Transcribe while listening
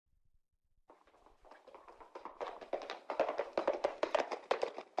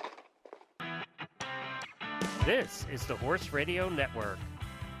This is the Horse Radio Network.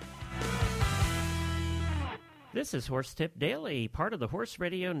 This is Horse Tip Daily, part of the Horse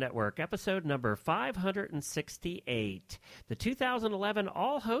Radio Network, episode number 568, the 2011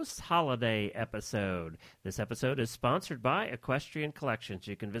 All Hosts Holiday episode. This episode is sponsored by Equestrian Collections.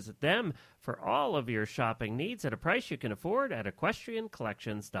 You can visit them for all of your shopping needs at a price you can afford at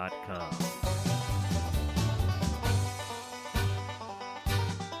equestriancollections.com.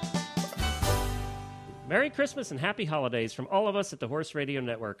 Merry Christmas and Happy Holidays from all of us at the Horse Radio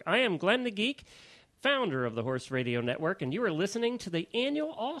Network. I am Glenn the Geek, founder of the Horse Radio Network, and you are listening to the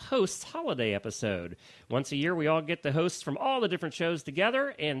annual All Hosts Holiday episode. Once a year, we all get the hosts from all the different shows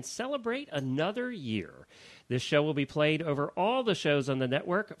together and celebrate another year. This show will be played over all the shows on the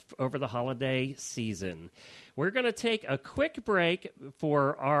network over the holiday season. We're going to take a quick break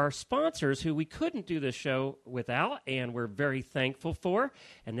for our sponsors who we couldn't do this show without, and we're very thankful for.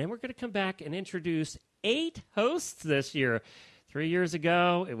 And then we're going to come back and introduce 8 hosts this year. 3 years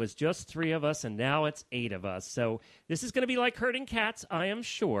ago, it was just 3 of us, and now it's 8 of us. So this is going to be like herding cats, I am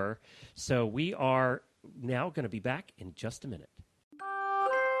sure. So we are now going to be back in just a minute.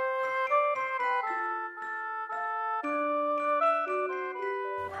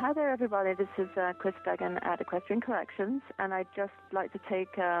 Hi there, everybody. This is Chris Duggan at Equestrian Collections, and I'd just like to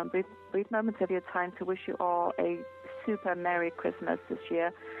take brief moments of your time to wish you all a super Merry Christmas this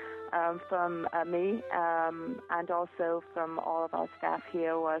year. From me and also from all of our staff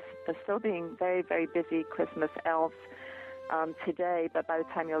here who are still being very, very busy Christmas elves today. But by the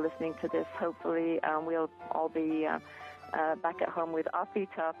time you're listening to this, hopefully we'll all be back at home with our feet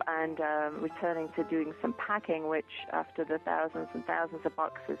up and returning to doing some packing, which after the thousands and thousands of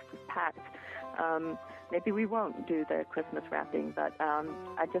boxes we've packed, maybe we won't do the Christmas wrapping. But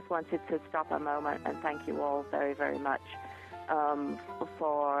I just wanted to stop a moment and thank you all very, very much.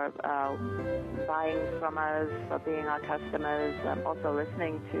 For buying from us, for being our customers, also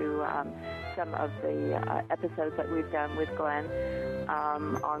listening to some of the episodes that we've done with Glenn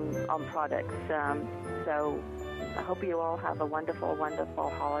on products. So I hope you all have a wonderful, wonderful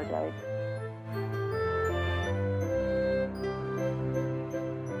holiday.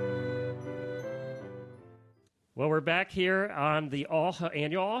 Well, we're back here on the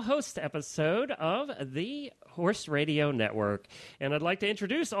annual All Host episode of the Horse Radio Network. And I'd like to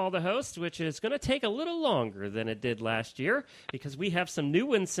introduce all the hosts, which is going to take a little longer than it did last year because we have some new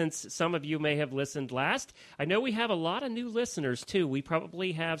ones since some of you may have listened last. I know we have a lot of new listeners, too. We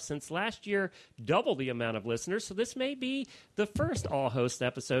probably have, since last year, double the amount of listeners. So this may be the first All Host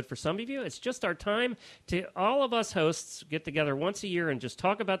episode for some of you. It's just our time to all of us hosts get together once a year and just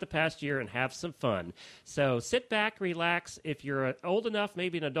talk about the past year and have some fun. So sit back, relax. If you're old enough,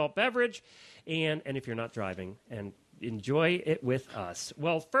 maybe an adult beverage, and if you're not driving, and enjoy it with us.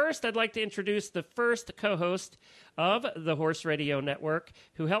 Well, first, I'd like to introduce the first co-host of the Horse Radio Network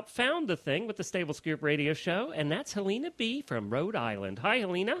who helped found the thing with the Stable Scoop radio show, and that's Helena B. from Rhode Island. Hi,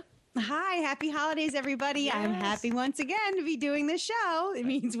 Helena. Hi, happy holidays, everybody. Yes. I'm happy once again to be doing this show. It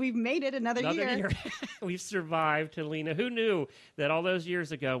means we've made it another year. We've survived, Helena. Who knew that all those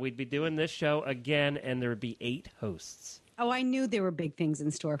years ago we'd be doing this show again and there would be 8 hosts? Oh, I knew there were big things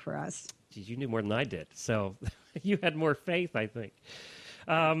in store for us. Geez, you knew more than I did, so you had more faith, I think.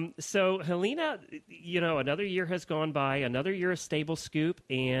 So, Helena, another year has gone by, another year of Stable Scoop,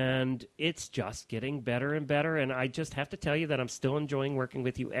 and it's just getting better and better, and I just have to tell you that I'm still enjoying working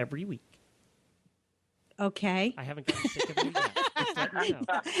with you every week. Okay. I haven't gotten sick of you yet. Just let me know.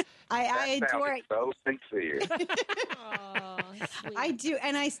 I adore it. So sincere. I do,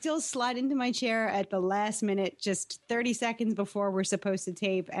 and I still slide into my chair at the last minute, just 30 seconds before we're supposed to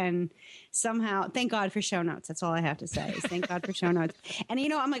tape, and somehow, thank God for show notes. That's all I have to say is thank God for show notes. And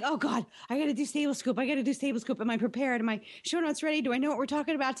I'm like, oh God, I got to do Stable Scoop. Am I prepared? Am my show notes ready? Do I know what we're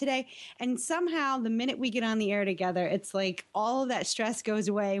talking about today? And somehow, the minute we get on the air together, it's like all of that stress goes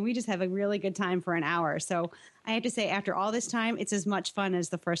away, and we just have a really good time for an hour. So I have to say, after all this time, it's as much fun as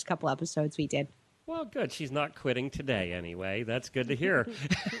the first couple episodes we did. Well, good. She's not quitting today anyway. That's good to hear.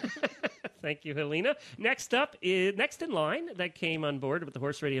 Thank you, Helena. Next in line that came on board with the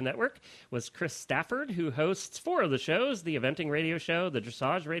Horse Radio Network was Chris Stafford, who hosts 4 of the shows, the Eventing Radio Show, the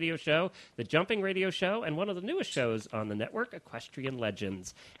Dressage Radio Show, the Jumping Radio Show, and one of the newest shows on the network, Equestrian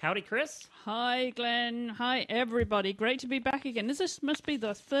Legends. Howdy, Chris. Hi, Glenn. Hi, everybody. Great to be back again. This must be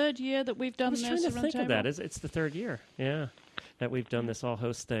the 3rd year that we've done this. I was trying to think of that. It's the 3rd year, yeah, that we've done this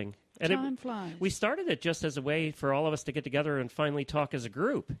all-host thing. And Time flies. We started it just as a way for all of us to get together and finally talk as a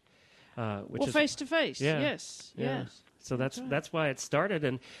group. Face to face. Yes. So that's why it started.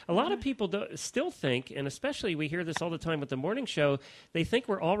 And a lot of people still think, and especially we hear this all the time with the morning show, they think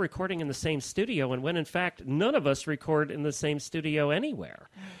we're all recording in the same studio, and when in fact none of us record in the same studio anywhere.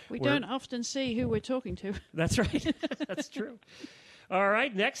 We don't often see who we're talking to. That's right. That's true. All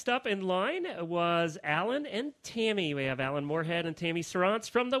right, next up in line was Alan and Tammy. We have Alan Moorhead and Tammy Serrance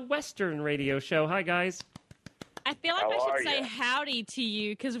from the Western Radio Show. Hi, guys. I feel like I should say howdy to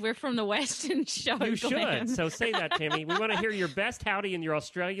you because we're from the Western Show. You Glenn. should. So say that, Tammy. We want to hear your best howdy in your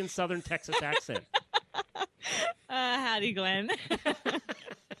Australian Southern Texas accent. Howdy, Glenn.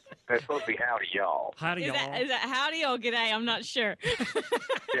 That's supposed to be howdy, y'all. Howdy, y'all. Is that howdy or g'day? I'm not sure.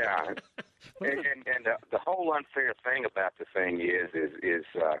 Yeah. And the whole unfair thing about the thing is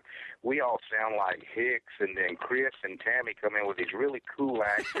we all sound like Hicks, and then Chris and Tammy come in with these really cool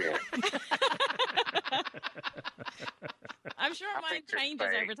accents. I'm sure mine changes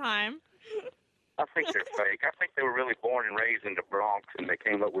over time. I think they're fake. I think they were really born and raised in the Bronx, and they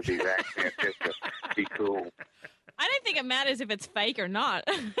came up with these accents just to be cool. I don't think it matters if it's fake or not.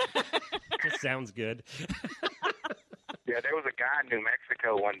 Just sounds good. Yeah, there was a guy in New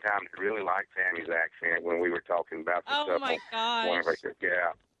Mexico one time that really liked Tammy's accent when we were talking about the stuff. Oh, my gosh.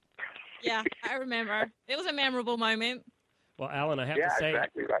 Yeah. Yeah, I remember. It was a memorable moment. Well, Alan, I have to say,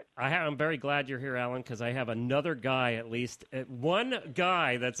 exactly right. I'm very glad you're here, Alan, because I have another guy, at least one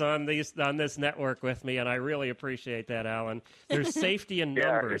guy that's on this network with me, and I really appreciate that, Alan. There's safety in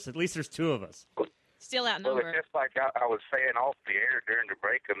numbers. At least there's two of us. Still outnumbered. Well, it's just like I was saying off the air during the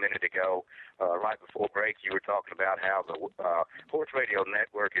break a minute ago, right before break, you were talking about how the Horse Radio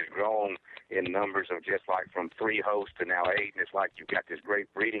Network has grown in numbers of just like from 3 hosts to now 8, and it's like you've got this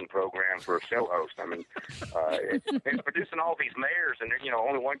great breeding program for a show host. I mean, it's producing all these mares, and there's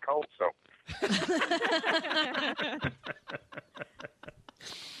only one colt, so.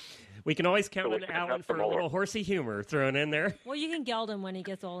 We can always count on Alan for a little horsey humor thrown in there. Well, you can geld him when he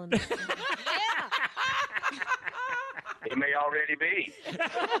gets all in there. It may already be.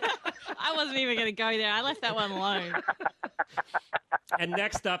 I wasn't even going to go there. I left that one alone. And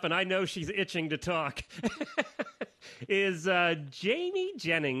next up, and I know she's itching to talk, is Jamie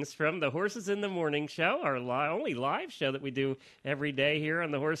Jennings from the Horses in the Morning Show, our only live show that we do every day here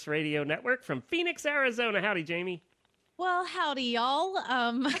on the Horse Radio Network from Phoenix, Arizona. Howdy, Jamie. Well, howdy, y'all.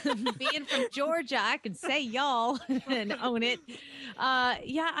 Being from Georgia, I can say y'all and own it.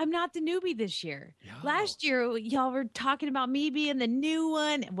 Yeah, I'm not the newbie this year. Yo. Last year, y'all were talking about me being the new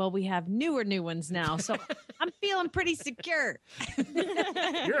one. Well, we have new ones now, so I'm feeling pretty secure.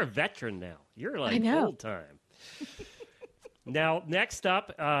 You're a veteran now. You're like old time. Now, next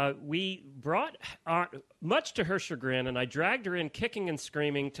up, we brought, much to her chagrin, and I dragged her in kicking and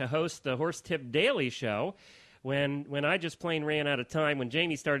screaming to host the Horse Tip Daily Show. When I just plain ran out of time, when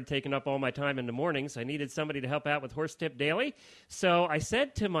Jamie started taking up all my time in the mornings, I needed somebody to help out with Horse Tip Daily. So I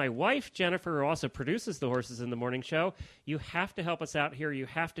said to my wife, Jennifer, who also produces the Horses in the Morning Show, you have to help us out here. You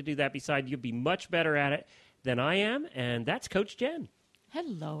have to do that. Besides, you'd be much better at it than I am, and that's Coach Jen.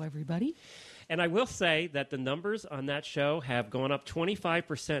 Hello, everybody. And I will say that the numbers on that show have gone up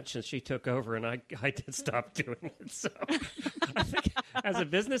 25% since she took over, and I did stop doing it. So I think as a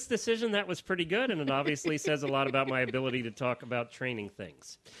business decision, that was pretty good, and it obviously says a lot about my ability to talk about training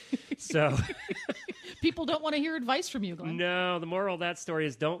things. So people don't want to hear advice from you, Glenn. No, the moral of that story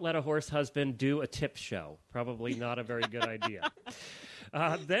is don't let a horse husband do a tip show. Probably not a very good idea.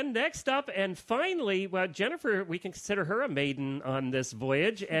 Then next up, and finally, well, Jennifer, we can consider her a maiden on this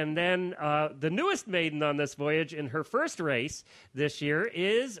voyage. And then the newest maiden on this voyage in her first race this year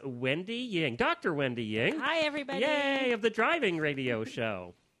is Wendy Ying, Dr. Wendy Ying. Hi, everybody. Yay, of the Driving Radio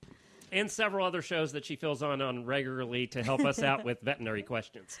Show. And several other shows that she fills on regularly to help us out with veterinary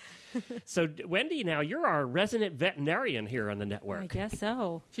questions. So, Wendy, now you're our resident veterinarian here on the network. I guess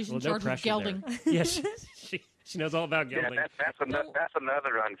so. She's in charge of gelding. Yes, she knows all about gelding. Yeah, that's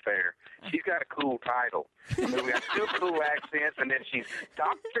another unfair. She's got a cool title. I mean, we got 2 cool accents, and then she's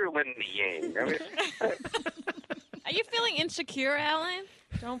Dr. Wendy Ying. I mean, are you feeling insecure, Alan?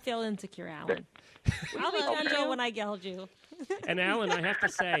 Don't feel insecure, Alan. I'll be gentle when I geld you. And Alan, I have to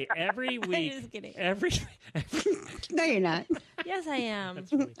say, every week, Just kidding. every No, you're not. Yes, I am. That's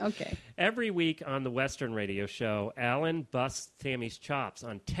funny. Okay. Every week on the Western Radio Show, Alan busts Tammy's chops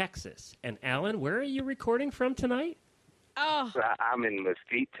on Texas. And Alan, where are you recording from tonight? Oh, I'm in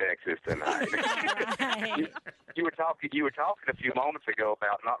Mesquite, Texas tonight. right. You were talking a few moments ago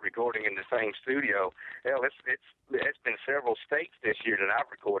about not recording in the same studio. Hell, it's been several states this year that I've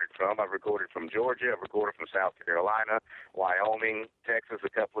recorded from. I've recorded from Georgia. I've recorded from South Carolina, Wyoming, Texas a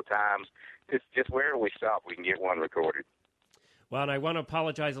couple of times. Just wherever we stop, we can get one recorded. Well, and I want to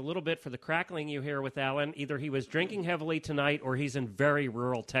apologize a little bit for the crackling you hear with Alan. Either he was drinking heavily tonight or he's in very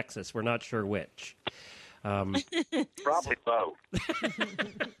rural Texas. We're not sure which. Probably both.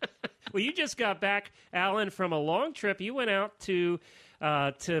 Well, you just got back, Alan, from a long trip. You went out to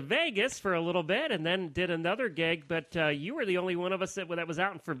Vegas for a little bit and then did another gig, but you were the only one of us that was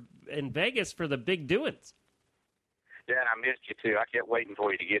out in Vegas for the big doings. Yeah, I missed you, too. I kept waiting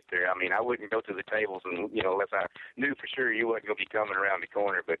for you to get there. I mean, I wouldn't go to the tables unless I knew for sure you wasn't going to be coming around the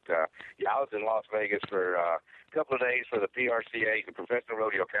corner. But, I was in Las Vegas for a couple of days for the PRCA, the Professional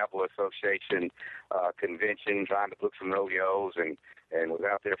Rodeo Cowboy Association convention, trying to book some rodeos, and was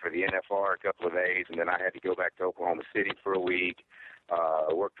out there for the NFR a couple of days. And then I had to go back to Oklahoma City for a week.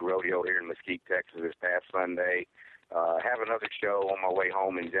 Worked a rodeo here in Mesquite, Texas this past Sunday. Have another show on my way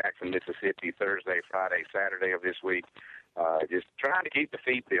home in Jackson, Mississippi, Thursday, Friday, Saturday of this week. Just trying to keep the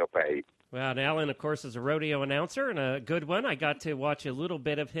feed bill paid. Well, and Alan, of course, is a rodeo announcer and a good one. I got to watch a little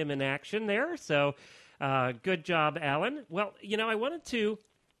bit of him in action there. So good job, Alan. Well, I wanted to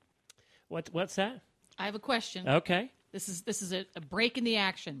what's that? I have a question. Okay. This is a break in the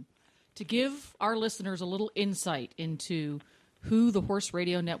action to give our listeners a little insight into who the Horse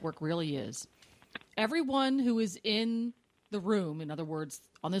Radio Network really is. Everyone who is in the room, in other words,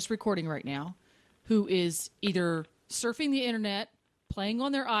 on this recording right now, who is either surfing the internet, playing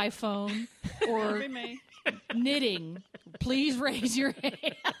on their iPhone, or knitting, please raise your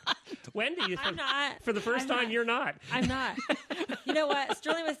hand. Wendy, I'm not. For the first time, you're not. I'm not. You know what?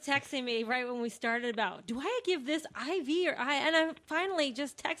 Sterling was texting me right when we started about, do I give this IV or I? And I finally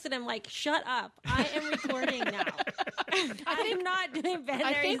just texted him like, shut up. I am recording now. I am not doing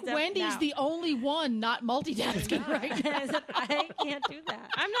veterinary I think stuff Wendy's now. the only one not multitasking right now. I said, I can't do that.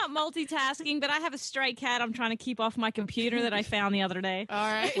 I'm not multitasking, but I have a stray cat I'm trying to keep off my computer that I found the other day. All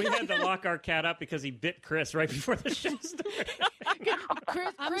right. We had to lock our cat up because he bit Chris right before the show started.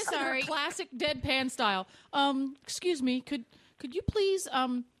 Chris, I'm in her sorry. classic deadpan style. Excuse me, could you please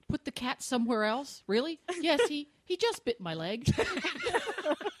put the cat somewhere else? Really? Yes, he just bit my leg.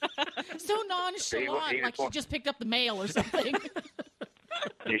 So nonchalant, like she just picked up the mail or something.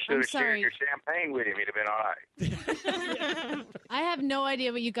 You should have shared your champagne with him. He'd have been all right. I have no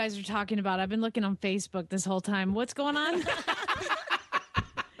idea what you guys are talking about. I've been looking on Facebook this whole time. What's going on?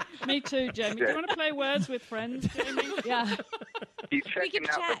 Me too, Jamie. Do you want to play words with friends, Jamie? Yeah. He's checking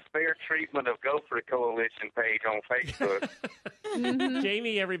out the Fair Treatment of Gopher Coalition page on Facebook. Mm-hmm.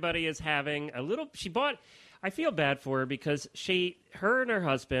 Jamie, everybody is having a little. I feel bad for her because her and her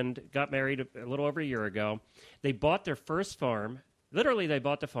husband got married a little over a year ago. They bought their first farm. Literally, they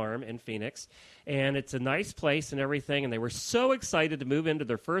bought the farm in Phoenix, and it's a nice place and everything, and they were so excited to move into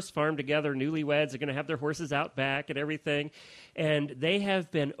their first farm together, newlyweds. They're going to have their horses out back and everything, and they have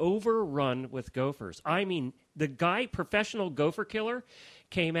been overrun with gophers. I mean, the guy, professional gopher killer,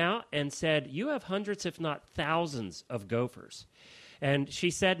 came out and said, you have hundreds, if not thousands, of gophers. And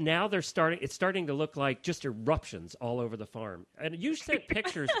she said now it's starting to look like just eruptions all over the farm. And you sent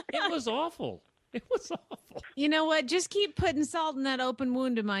pictures. It was awful. It was awful. You know what? Just keep putting salt in that open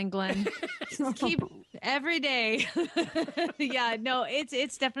wound of mine, Glenn. Just keep every day. Yeah, no,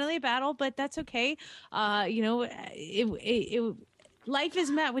 it's definitely a battle, but that's okay. Life is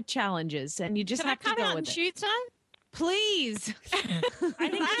met with challenges, and you just have to go with it. Shoot some? Please.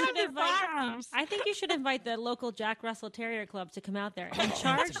 I think you should invite the local Jack Russell Terrier Club to come out there and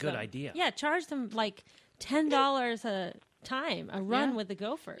charge That's a good idea. Yeah, charge them like $10 a run with the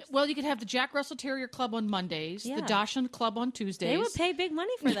gophers. Well, you could have the Jack Russell Terrier Club on Mondays, the Dachshund Club on Tuesdays. They would pay big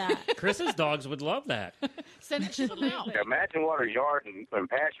money for that. Chris's dogs would love that. Send it to them out. Imagine what our yard and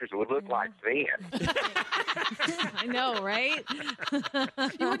pastures would look like then. I know, right?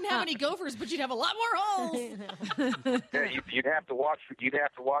 You wouldn't have any gophers, but you'd have a lot more holes. Yeah, you'd have to watch for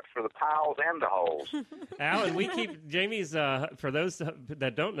the piles and the holes. Alan, we keep Jamie's. For those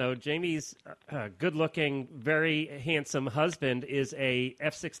that don't know, Jamie's good-looking, very handsome husband is a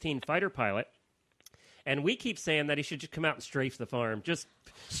F-16 fighter pilot, and we keep saying that he should just come out and strafe the farm. Just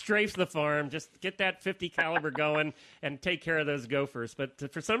strafe the farm. Just get that 50 caliber going and take care of those gophers.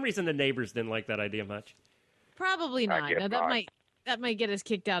 But for some reason, the neighbors didn't like that idea much. Probably not. No, that might get us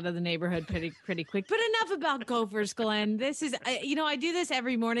kicked out of the neighborhood pretty quick. But enough about gophers, Glenn. This is, I do this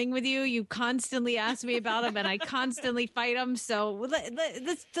every morning with you. You constantly ask me about them, and I constantly fight them. So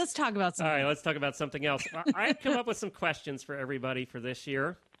let's talk about something. All right, let's talk about something else. I've come up with some questions for everybody for this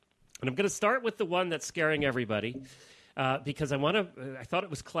year, and I'm going to start with the one that's scaring everybody because I thought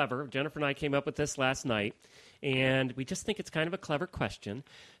it was clever. Jennifer and I came up with this last night, And we just think it's kind of a clever question.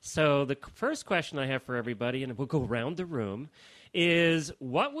 So the first question I have for everybody, and we'll go around the room, is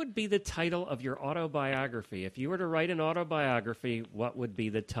what would be the title of your autobiography? If you were to write an autobiography, what would be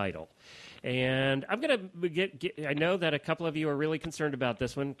the title? And I'm going to I know that a couple of you are really concerned about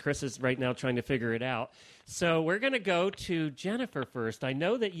this one. Chris is right now trying to figure it out. So we're going to go to Jennifer first. I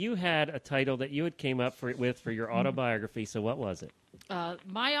know that you had a title that you had came up with for your autobiography. So what was it?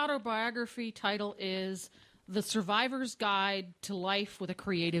 My autobiography title is The Survivor's Guide to Life with a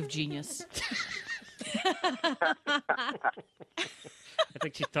Creative Genius. I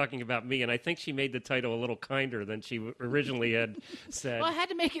think she's talking about me, and I think she made the title a little kinder than she originally had said. Well, I had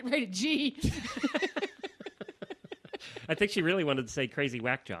to make it rated G. I think she really wanted to say crazy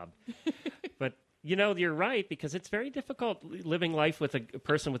whack job. But, you're right, because it's very difficult living life with a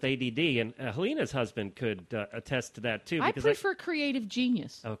person with ADD, and Helena's husband could attest to that, too. I prefer creative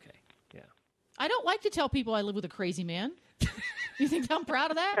genius. Okay, yeah. I don't like to tell people I live with a crazy man. You think I'm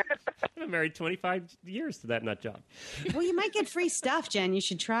proud of that? I've been married 25 years to that nut job. Well, you might get free stuff, Jen. You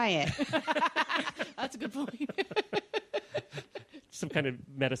should try it. That's a good point. Some kind of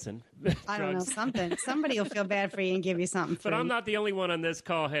medicine. I don't know, something. Somebody will feel bad for you and give you something free. But I'm not the only one on this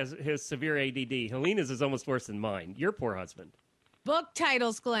call has severe ADD. Helena's is almost worse than mine. Your poor husband. Book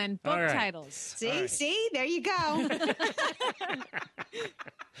titles, Glenn. Book titles. See? There you go.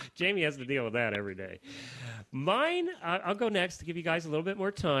 Jamie has to deal with that every day. Mine, I'll go next to give you guys a little bit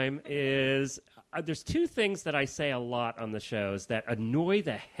more time, is there's two things that I say a lot on the shows that annoy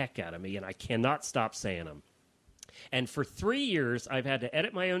the heck out of me, and I cannot stop saying them. And for 3 years, I've had to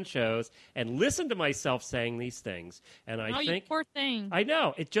edit my own shows and listen to myself saying these things. And I think, you poor thing. I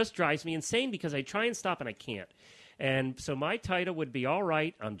know. It just drives me insane because I try and stop and I can't. And so my title would be, All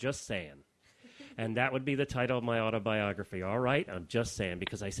Right, I'm Just Saying. And that would be the title of my autobiography. All right, I'm just saying,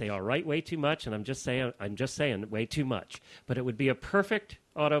 because I say all right way too much, and I'm just saying way too much. But it would be a perfect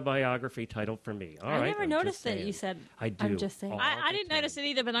autobiography title for me. All right, I never noticed that you said I do. I'm just saying. I didn't notice it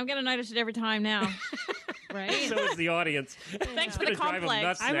either, but I'm going to notice it every time now. Right? So is the audience. Thanks for the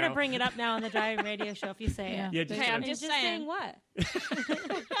complex. I'm going to bring it up now on the driving radio show if you say it. Yeah, Okay, I'm just saying what?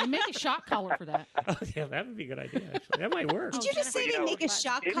 You make a shock collar for that. Oh, yeah, that would be a good idea, actually. That might work. Did you just say they make a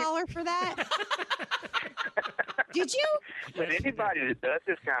shock collar for that? Did you? But anybody that does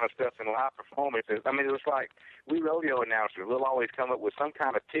this kind of stuff in live performances, I mean, it was like we rodeo announcers, we'll always come up with some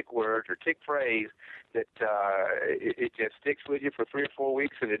kind of tick words or tick phrase that it just sticks with you for 3 or 4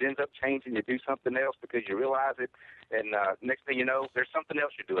 weeks, and it ends up changing. You do something else because you realize it, and next thing you know, there's something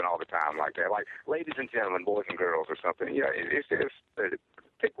else you're doing all the time like that, like ladies and gentlemen, boys and girls or something. Yeah, it's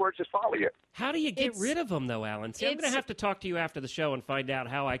tick words just follow you. How do you get rid of them, though, Alan? See, I'm going to have to talk to you after the show and find out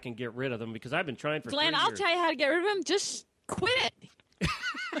how I can get rid of them, because I've been trying for Glenn, 3 I'll years. tell you how to get rid of them. Just quit it.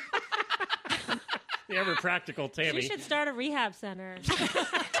 The ever practical Tammy. You should start a rehab center.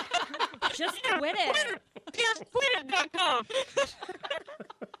 Just quit it. JustQuitIt.com.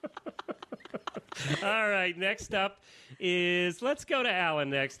 All right, next up is, let's go to Alan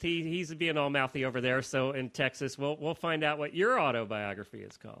next. He's being all mouthy over there, so in Texas, we'll find out what your autobiography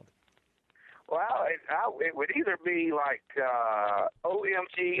is called. Well, it would either be like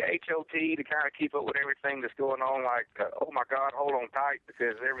OMG, HOT to kind of keep up with everything that's going on, like, oh, my God, hold on tight,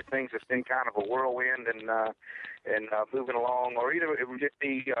 because everything's just been kind of a whirlwind and moving along, or either it would just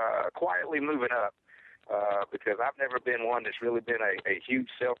be quietly moving up. Because I've never been one that's really been a huge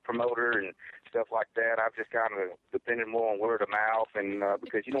self-promoter and stuff like that. I've just kind of depended more on word of mouth, and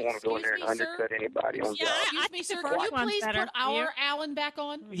because you don't want to go in there and undercut anybody on job. Excuse me, sir. Can you please put our Alan back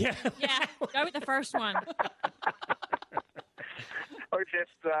on? Yeah. Yeah, go with the first one. Or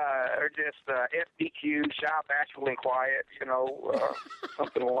just FDQ, shy, bashful, and quiet.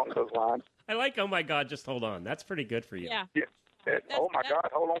 Something along those lines. I like, oh, my God, just hold on. That's pretty good for you. Yeah. Oh, my God,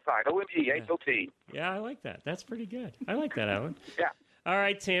 hold on tight. OMG, HOT. Yeah, I like that. That's pretty good. I like that, Alan. Yeah. All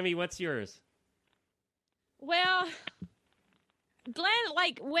right, Tammy, what's yours? Well, Glenn,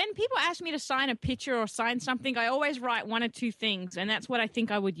 like when people ask me to sign a picture or sign something, I always write one or two things, and that's what I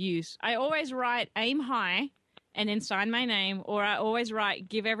think I would use. I always write aim high and then sign my name, or I always write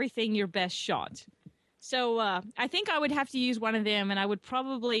give everything your best shot. So I think I would have to use one of them, and I would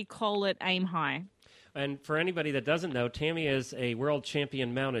probably call it aim high. And for anybody that doesn't know, Tammy is a world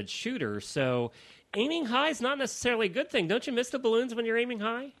champion mounted shooter, so aiming high is not necessarily a good thing. Don't you miss the balloons when you're aiming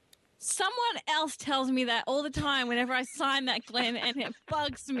high? Someone else tells me that all the time whenever I sign that, Glenn, and it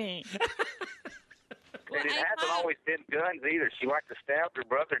bugs me. And it hasn't always been guns either. She liked to stab her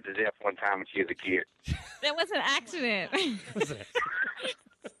brother to death one time when she was a kid. That was an accident.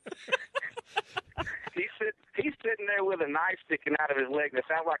 He sitting there with a knife sticking out of his leg that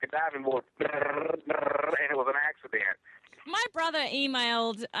sounds like a diving board, and it was an accident. My brother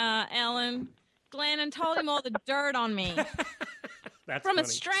emailed Glenn, and told him all the dirt on me That's from funny.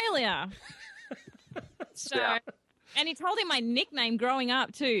 Australia. So, Yeah. and he told him my nickname growing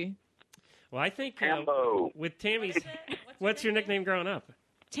up too, Well, I think Tambo. with Tammy's, what's your nickname growing up?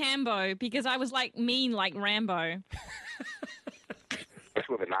 Tambo, because I was like mean like Rambo. That's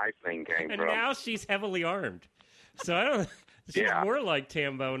where the knife thing came And from. now she's heavily armed. So I don't. She's Yeah. more like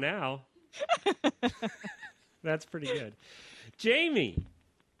Tambo now. That's pretty good. Jamie,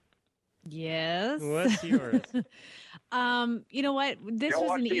 Yes. what's yours? You know what? This Don't was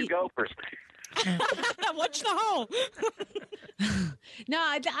watch an these gophers. Watch the hole. No,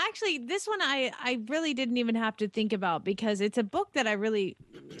 actually, this one I really didn't even have to think about because it's a book that I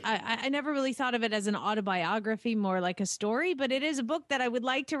never really thought of it as an autobiography, more like a story, but it is a book that I would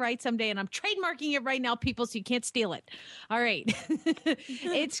like to write someday, and I'm trademarking it right now, people, so you can't steal it. All right.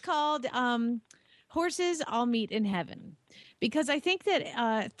 It's called Horses I'll Meet in Heaven. Because I think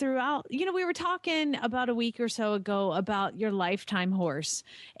that throughout, we were talking about a week or so ago about your lifetime horse.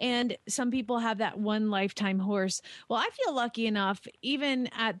 And some people have that one lifetime horse. Well, I feel lucky enough, even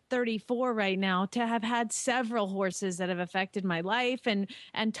at 34 right now, to have had several horses that have affected my life and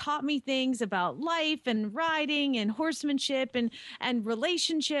taught me things about life and riding and horsemanship and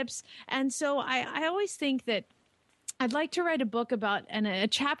relationships. And so I always think that I'd like to write a book about and a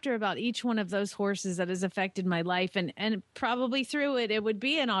chapter about each one of those horses that has affected my life. And probably through it would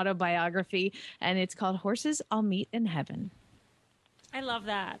be an autobiography. And it's called Horses I'll Meet in Heaven. I love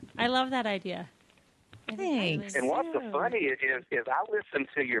that. I love that idea. Thanks. And what's the funny is I listen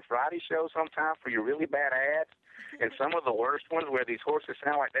to your Friday show sometimes for your really bad ads, and some of the worst ones where these horses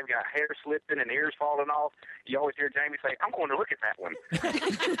sound like they've got hair slipping and ears falling off. You always hear Jamie say, "I'm going to look at that one."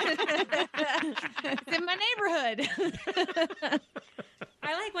 It's in my neighborhood.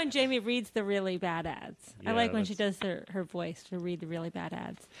 I like when Jamie reads the really bad ads. Yeah, I like when she does her voice to read the really bad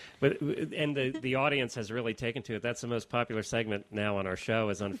ads. And the audience has really taken to it. That's the most popular segment now on our show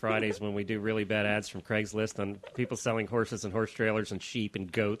is on Fridays when we do really bad ads from Craigslist on people selling horses and horse trailers and sheep and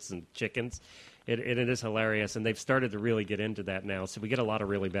goats and chickens. It is hilarious, and they've started to really get into that now. So we get a lot of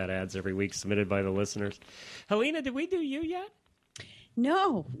really bad ads every week submitted by the listeners. Helena, did we do you yet?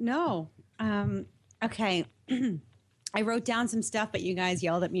 No. Okay. I wrote down some stuff, but you guys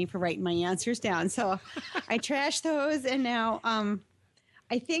yelled at me for writing my answers down. So I trashed those, and now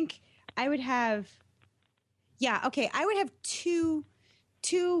I think I would have I would have two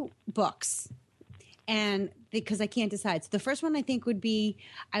books. And because I can't decide. So the first one I think would be,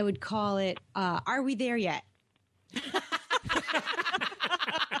 I would call it, Are We There Yet?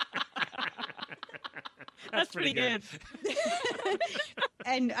 That's pretty good.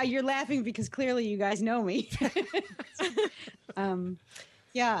 And you're laughing because clearly you guys know me. I'm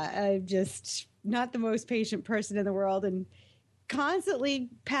just not the most patient person in the world and constantly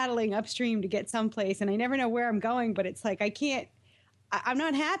paddling upstream to get someplace. And I never know where I'm going, but it's like I'm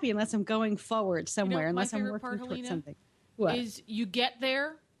not happy unless I'm going forward somewhere, unless I'm working towards something. What? Is you get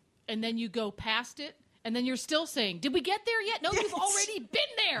there, and then you go past it, and then you're still saying, "Did we get there yet?" No, you've already been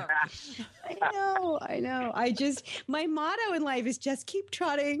there. I know. My motto in life is just keep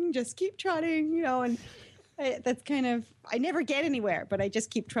trotting, and that's kind of, I never get anywhere, but I just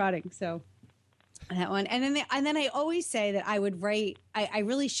keep trotting. So that one. And then I always say that I would write, I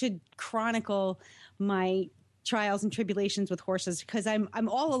really should chronicle my trials and tribulations with horses because I'm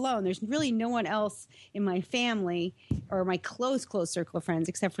all alone. There's really no one else in my family or my close circle of friends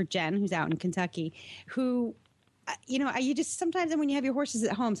except for Jen, who's out in Kentucky, who, you just sometimes when you have your horses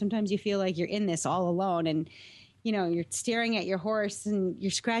at home, sometimes you feel like you're in this all alone and, you're staring at your horse and you're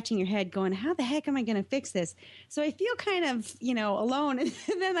scratching your head going, how the heck am I going to fix this? So I feel kind of, alone. And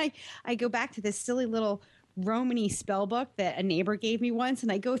then I go back to this silly little Romany spell book that a neighbor gave me once,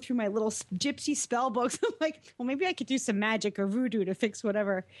 and I go through my little gypsy spell books. I'm like, well, maybe I could do some magic or voodoo to fix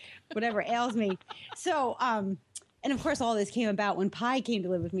whatever ails me. So, and of course, all this came about when Pi came to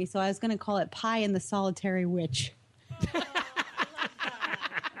live with me. So I was going to call it Pi and the Solitary Witch.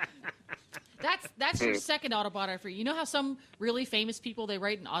 That's your second autobiography. You know how some really famous people, they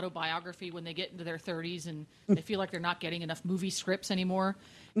write an autobiography when they get into their 30s and they feel like they're not getting enough movie scripts anymore,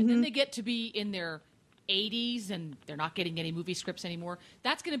 and then they get to be in their 80s and they're not getting any movie scripts anymore.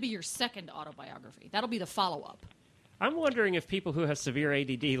 That's going to be your second autobiography. That'll be the follow-up. I'm wondering if people who have severe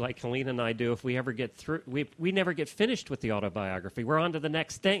ADD like Helena and I do, if we ever get through, we never get finished with the autobiography. We're on to the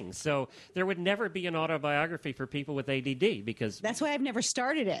next thing. So there would never be an autobiography for people with ADD because... That's why I've never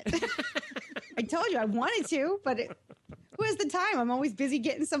started it. I told you I wanted to, but who has the time? I'm always busy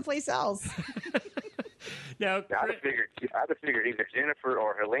getting someplace else. Now, I'd have figured either Jennifer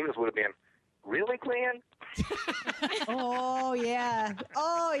or Helena's would have been, really, Glenn? Oh, yeah.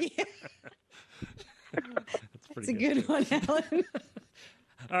 Oh, yeah. That's a good one, Alan.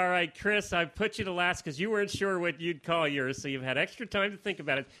 All right, Chris, I put you to last because you weren't sure what you'd call yours, so you've had extra time to think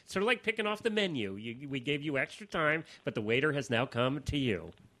about it. Sort of like picking off the menu. We gave you extra time, but the waiter has now come to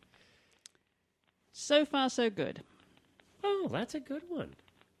you. So far, so good. Oh, that's a good one.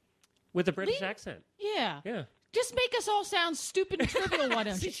 With a British accent. Yeah. Yeah. Just make us all sound stupid and trivial, why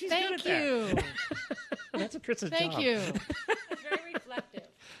don't you? She's good Thank at you. That's a Chris's Thank job. you. Very reflective.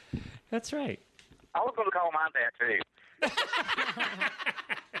 That's right. I was going to call mine that, too.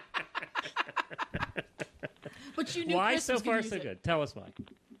 But you knew Why Chris so was gonna far use so it. good? Tell us why.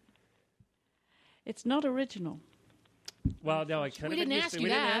 It's not original. Well, no, I kind We of didn't ask you we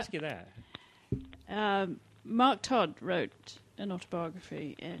that. didn't ask you that. Mark Todd wrote an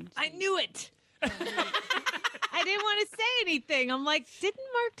autobiography, and I knew it. I didn't want to say anything. I'm like, didn't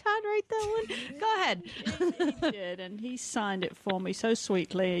Mark Todd write that one? Go ahead. he did, and he signed it for me so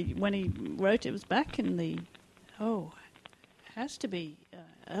sweetly. When he wrote it was back in the, has to be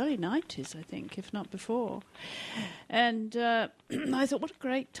early 90s, I think, if not before. And I thought, what a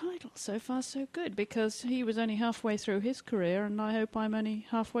great title. So far, so good, because he was only halfway through his career, and I hope I'm only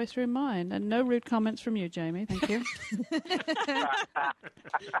halfway through mine. And no rude comments from you, Jamie. Thank you.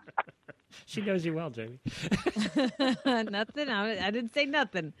 She knows you well, Jamie. Nothing. I didn't say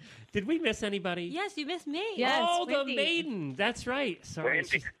nothing. Did we miss anybody? Yes, you missed me. Yes, Oh, the Wendy. maiden. That's right. Sorry.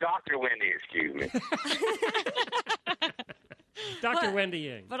 Wendy, Dr. Wendy, excuse me. Dr. But- Wendy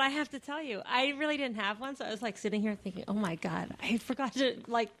Ying. But I have to tell you, I really didn't have one, so I was like sitting here thinking, "Oh my God, I forgot to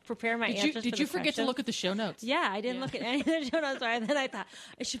like prepare my answers." Did you forget to look at the show notes? Yeah, I didn't look at any of the show notes. And then I thought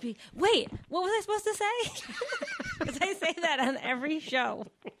it should be. Wait, what was I supposed to say? Because I say that on every show.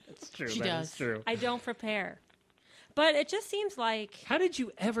 That's true. She That does. is true. I don't prepare, but it just seems like How did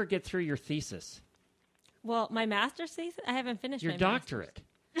you ever get through your thesis? my master's thesis. I haven't finished Your my doctorate?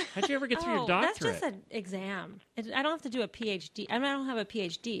 How'd you ever get through your That's doctorate? just an exam. I don't have to do a PhD. I don't have a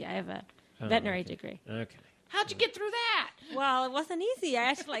PhD. I have a veterinary degree. Okay. How'd you get through that? Well, it wasn't easy. I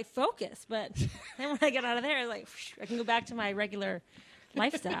had to like focus, but then when I got out of there, I was like, I can go back to my regular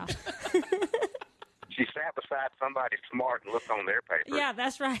lifestyle. She sat beside somebody smart and looked on their paper. Yeah,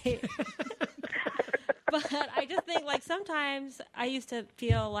 that's right. But I just think like sometimes I used to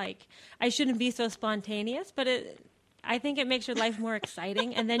feel like I shouldn't be so spontaneous, but I think it makes your life more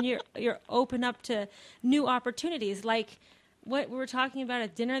exciting, and then you're open up to new opportunities. Like what we were talking about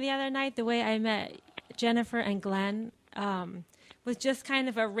at dinner the other night, the way I met Jennifer and Glenn was just kind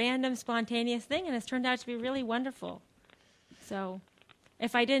of a random, spontaneous thing, and it's turned out to be really wonderful. So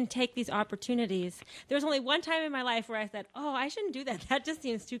if I didn't take these opportunities, there was only one time in my life where I said, "Oh, I shouldn't do that. That just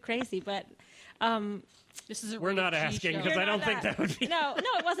seems too crazy." But This is a We're not rated G asking show. because I don't think that would be. No,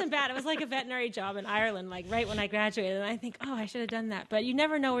 it wasn't bad. It was like a veterinary job in Ireland, like right when I graduated, and I think, "Oh, I should have done that." But you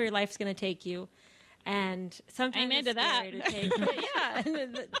never know where your life's going to take you, and sometimes Amen it's to that. scary to take. Yeah,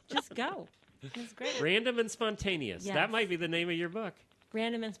 and just go. It's great. Random and spontaneous. Yes. That might be the name of your book.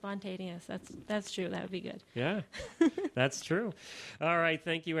 Random and spontaneous. That's true. That would be good. Yeah, that's true. All right,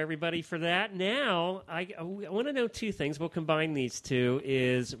 thank you everybody for that. Now, I want to know two things. We'll combine these two.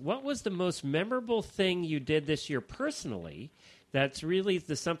 Is what was the most memorable thing you did this year personally that's really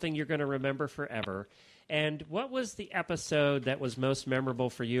something you're going to remember forever? And what was the episode that was most memorable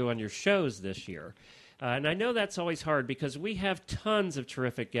for you on your shows this year? And I know that's always hard because we have tons of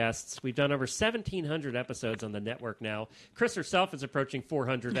terrific guests. We've done over 1,700 episodes on the network now. Chris herself is approaching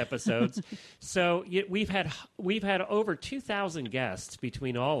 400 episodes. So we've had over 2,000 guests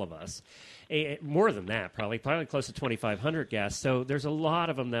between all of us. More than that, probably close to 2,500 guests. So there's a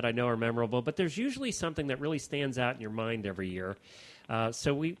lot of them that I know are memorable, but there's usually something that really stands out in your mind every year.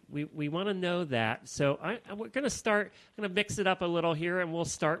 So we want to know that. So we're going to start. I'm going to mix it up a little here, and we'll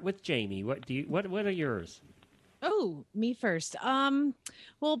start with Jamie. What are yours? Oh, me first.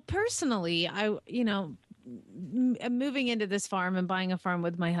 Well, personally, moving into this farm and buying a farm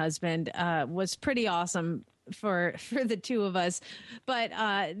with my husband was pretty awesome for the two of us. But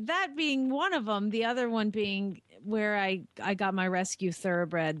that being one of them, the other one being where I got my rescue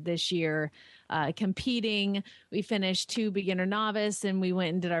thoroughbred this year. Competing. We finished 2 beginner novice, and we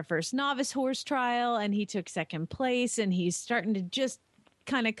went and did our first novice horse trial, and he took second place, and he's starting to just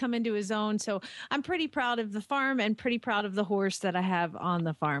kind of come into his own. So I'm pretty proud of the farm and pretty proud of the horse that I have on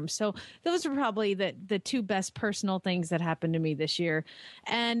the farm. So those are probably the two best personal things that happened to me this year.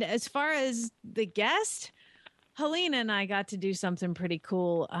 And as far as the guest, Helena and I got to do something pretty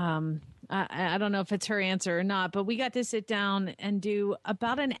cool. I don't know if it's her answer or not, but we got to sit down and do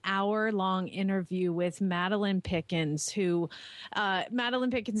about an hour-long interview with Madeline Pickens, who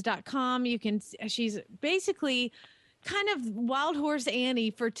MadelinePickens.com. She's basically kind of Wild Horse Annie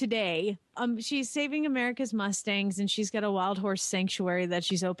for today. She's saving America's Mustangs, and she's got a wild horse sanctuary that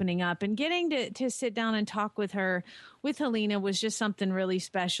she's opening up. And getting to sit down and talk with her, with Helena, was just something really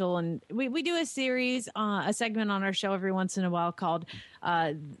special. And we do a series, a segment on our show every once in a while called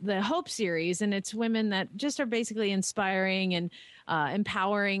the Hope Series, and it's women that just are basically inspiring and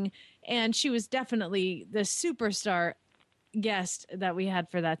empowering. And she was definitely the superstar guest that we had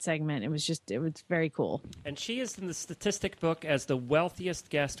for that segment. It was very cool. And she is in the statistic book as the wealthiest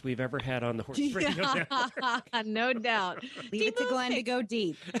guest we've ever had on the Horse Radio Network. No doubt. Leave it to Glenn to go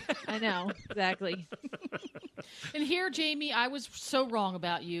deep. I know, exactly. And here, Jamie, I was so wrong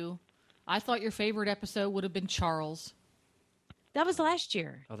about you. I thought your favorite episode would have been Charles. That was last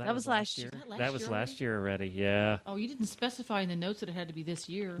year. Oh, that was last year. That was last year already, yeah. Oh, you didn't specify in the notes that it had to be this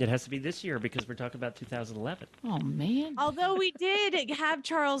year. It has to be this year because we're talking about 2011. Oh, man. Although we did have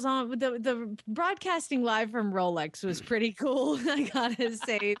Charles on, the broadcasting live from Rolex was pretty cool. I gotta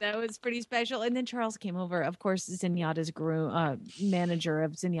say, that was pretty special. And then Charles came over, of course, Zenyatta's manager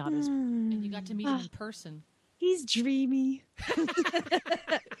of Zenyatta's. And you got to meet him in person. He's dreamy.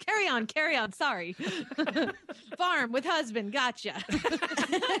 Carry on. Sorry. Farm with husband. Gotcha.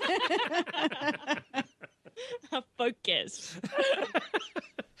 Focus.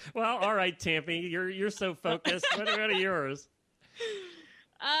 Well, all right, Tampy. You're so focused. What about yours?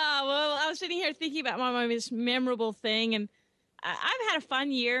 Well, I was sitting here thinking about my most memorable thing, and I've had a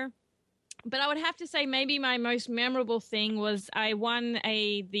fun year. But I would have to say maybe my most memorable thing was I won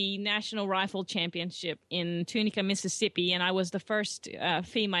the National Rifle Championship in Tunica, Mississippi, and I was the first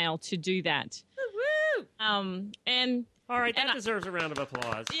female to do that. Woo-hoo! And all right, that deserves a round of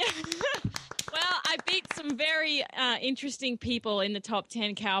applause. Yeah. Well, I beat some very interesting people in the top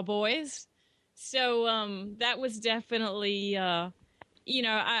 10 Cowboys. So that was definitely,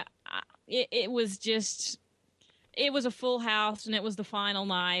 it was just... It was a full house, and it was the final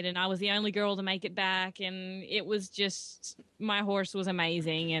night, and I was the only girl to make it back, and it was just, my horse was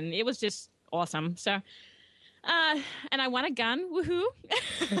amazing, and it was just awesome. So, and I won a gun, woohoo.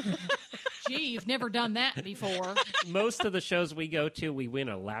 Gee, you've never done that before. Most of the shows we go to, we win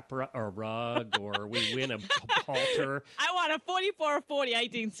a rug, or we win a halter. I won a 44 or 40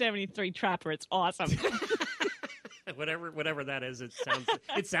 1873 Trapper. It's awesome. Whatever that is, it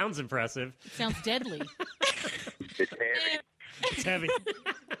sounds impressive. It sounds deadly. It's heavy. It's heavy.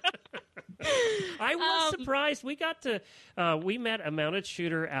 I was surprised. We met a mounted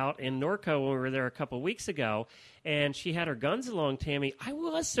shooter out in Norco when we were there a couple weeks ago, and she had her guns along, Tammy. I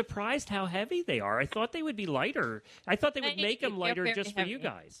was surprised how heavy they are. I thought they would be lighter. I thought they would make them lighter just for you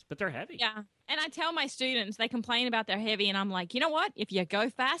guys, but they're heavy. Yeah. And I tell my students, they complain about they're heavy, and I'm like, you know what? If you go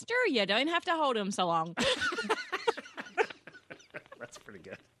faster, you don't have to hold them so long. That's pretty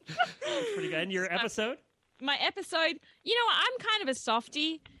good. That's pretty good. And your episode? My episode, I'm kind of a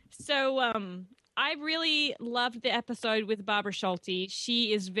softie. So I really loved the episode with Barbara Schulte.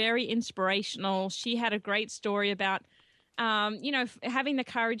 She is very inspirational. She had a great story about, having the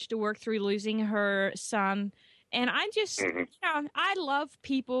courage to work through losing her son. And I just, I love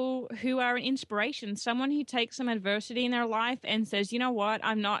people who are an inspiration, someone who takes some adversity in their life and says, you know what,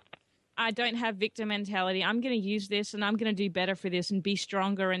 I don't have victim mentality. I'm going to use this, and I'm going to do better for this and be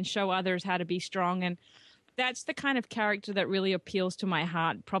stronger and show others how to be strong. And that's the kind of character that really appeals to my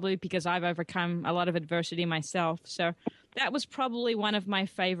heart, probably because I've overcome a lot of adversity myself. So that was probably one of my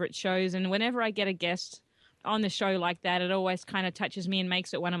favorite shows. And whenever I get a guest on the show like that, it always kind of touches me and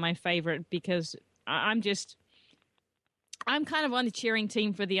makes it one of my favorite, because I'm kind of on the cheering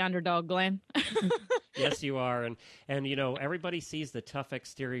team for the underdog, Glenn. Yes, you are. And everybody sees the tough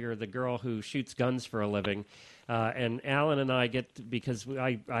exterior, the girl who shoots guns for a living. And Alan and I because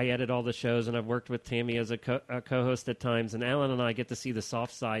I edit all the shows, and I've worked with Tammy as a co-host at times, and Alan and I get to see the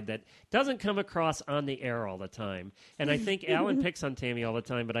soft side that doesn't come across on the air all the time. And I think Alan picks on Tammy all the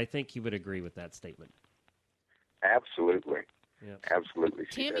time, but I think he would agree with that statement. Absolutely. Yeah. Absolutely.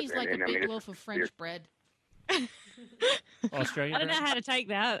 Tammy's like a big loaf of French bread. Australian. I don't know how to take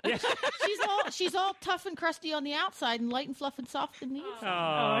that. Yeah. She's all tough and crusty on the outside and light and fluff and soft in the inside.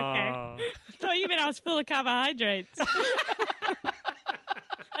 Oh, okay. I thought you meant I was full of carbohydrates. Like,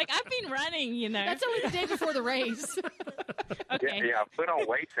 I've been running, That's only the day before the race. Okay. Yeah, I've put on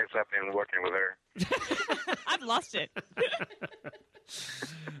weight since I've been working with her. I've lost it.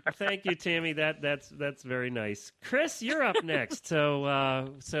 Thank you, Tammy. That's very nice. Chris, you're up next.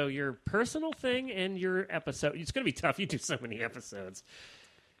 So your personal thing and your episode. It's going to be tough. You do so many episodes.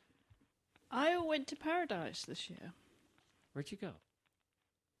 I went to Paradise this year. Where'd you go?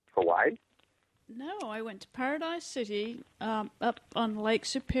 Hawaii? No, I went to Paradise City up on Lake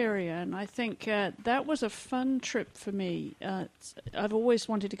Superior, and I think that was a fun trip for me. I've always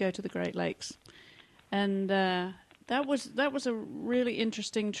wanted to go to the Great Lakes, and that was a really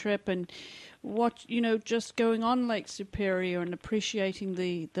interesting trip. And just going on Lake Superior and appreciating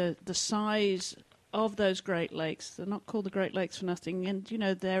the size of those Great Lakes. They're not called the Great Lakes for nothing, and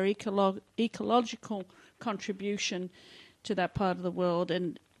their ecological contribution to that part of the world.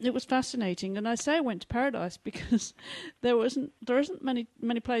 And it was fascinating. And I say I went to Paradise because there isn't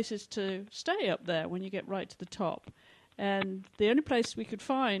many places to stay up there when you get right to the top. And the only place we could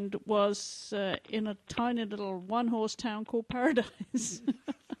find was in a tiny little one-horse town called Paradise.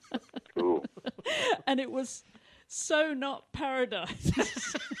 Ooh. And it was so not Paradise.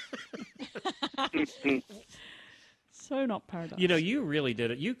 So not Paradise. You really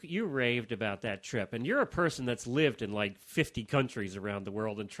did it. You raved about that trip, and you're a person that's lived in like 50 countries around the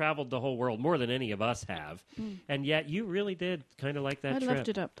world and traveled the whole world more than any of us have, and yet you really did kind of like that trip. I loved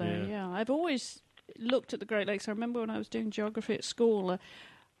it up there, yeah. I've always looked at the Great Lakes. I remember when I was doing geography at school,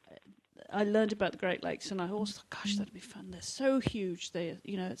 I learned about the Great Lakes, and I always thought, gosh, that'd be fun. They're so huge.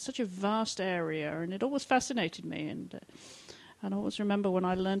 It's such a vast area, and it always fascinated me, and I always remember when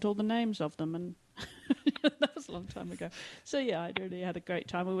I learned all the names of them, and that was a long time ago. So, yeah, I really had a great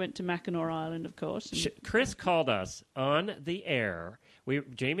time. We went to Mackinac Island, of course. Chris called us on the air.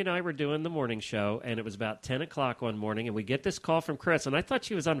 Jamie and I were doing the morning show, and it was about 10 o'clock one morning, and we get this call from Chris, and I thought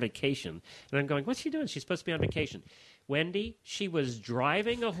she was on vacation. And I'm going, what's she doing? She's supposed to be on vacation. Wendy, she was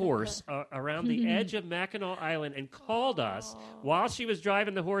driving a horse around the edge of Mackinac Island and called us while she was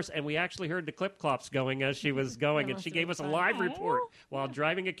driving the horse, and we actually heard the clip-clops going as she was going, and she gave us a live report while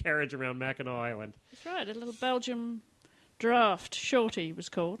driving a carriage around Mackinac Island. That's right, a little Belgian draft, Shorty was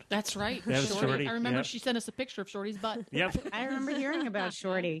called. That's right. That was Shorty. I remember she sent us a picture of Shorty's butt. Yep. I remember hearing about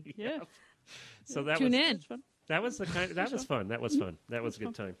Shorty. Yeah. So that Tune was in. That was the kind. That was fun. That was fun. That was a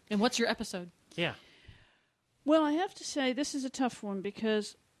good time. And what's your episode? Yeah. Well, I have to say this is a tough one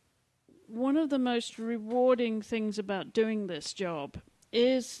because one of the most rewarding things about doing this job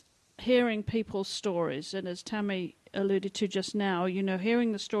is hearing people's stories. And as Tammy alluded to just now,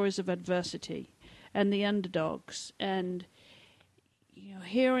 hearing the stories of adversity and the underdogs, and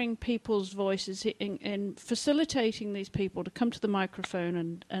hearing people's voices and facilitating these people to come to the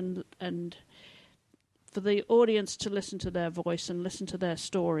microphone and for the audience to listen to their voice and listen to their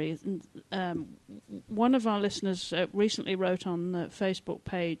story. One of our listeners recently wrote on the Facebook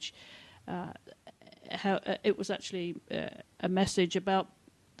page how it was actually a message about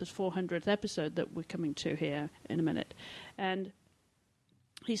the 400th episode that we're coming to here in a minute. And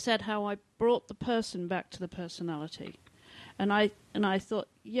he said how I brought the person back to the personality. And I thought,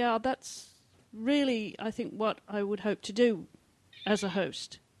 yeah, that's really, I think, what I would hope to do as a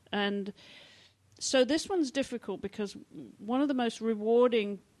host. And so this one's difficult because one of the most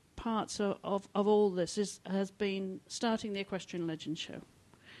rewarding parts of all this has been starting the Equestrian Legends show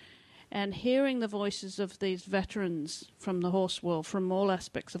and hearing the voices of these veterans from the horse world, from all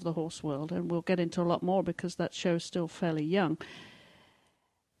aspects of the horse world, and we'll get into a lot more because that show's still fairly young.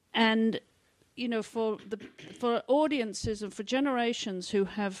 And for audiences and for generations who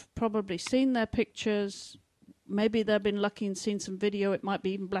have probably seen their pictures, maybe they've been lucky and seen some video, it might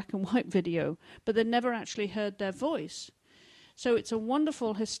be even black and white video, but they've never actually heard their voice. So it's a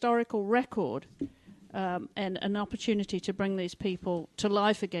wonderful historical record and an opportunity to bring these people to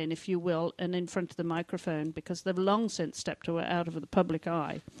life again, if you will, and in front of the microphone, because they've long since stepped out of the public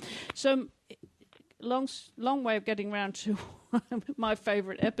eye. So long way of getting around to my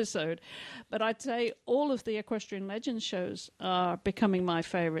favourite episode, but I'd say all of the Equestrian Legends shows are becoming my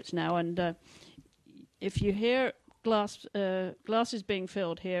favourites now, and if you hear glasses being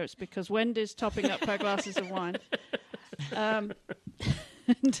filled here, it's because Wendy's topping up her glasses of wine.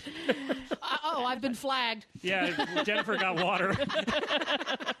 I've been flagged. Yeah, Jennifer got water.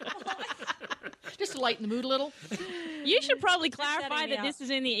 Just to lighten the mood a little. You should probably clarify that this is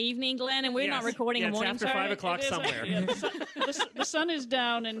in the evening, Glenn, and we're not recording a morning after show. 5 o'clock somewhere. The sun is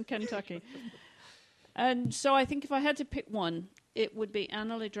down in Kentucky. And so I think if I had to pick one, it would be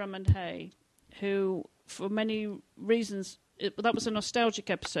Annalie Drummond-Hay, who, for many reasons, that was a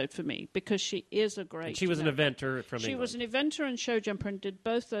nostalgic episode for me because she is a great... And she was an eventer from England. She was an eventer and show jumper and did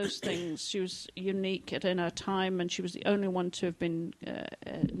both those things. She was unique in her time, and she was the only one to have been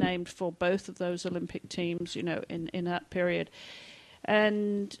named for both of those Olympic teams, in that period.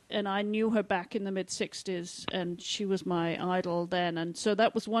 And I knew her back in the mid-'60s, and she was my idol then. And so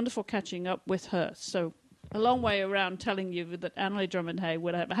that was wonderful catching up with her. So a long way around telling you that Annalie Drummond-Hay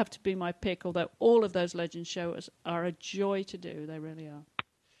would have to be my pick, although all of those legend shows are a joy to do. They really are.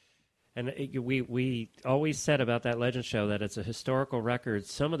 And we always said about that legend show that it's a historical record.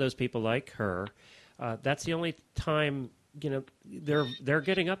 Some of those people, like her, that's the only time, they're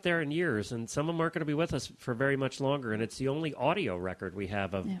getting up there in years, and some of them aren't going to be with us for very much longer. And it's the only audio record we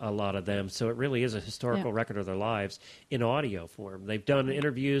have of a lot of them. So it really is a historical record of their lives in audio form. They've done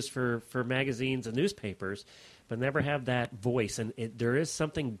interviews for magazines and newspapers, but never have that voice. And there is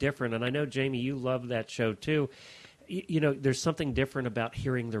something different. And I know, Jamie, you love that show too. There's something different about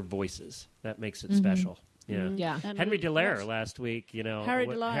hearing their voices that makes it special. Yeah. Yeah. Henry Delaire last week, Harry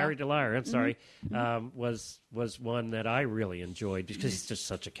Delaire, I'm sorry, was one that I really enjoyed because he's just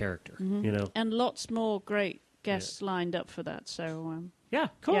such a character, And lots more great guests lined up for that. So, yeah,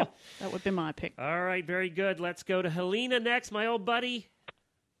 cool. Yeah, that would be my pick. All right, very good. Let's go to Helena next, my old buddy.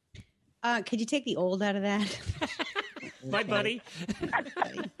 Could you take the old out of that? My buddy.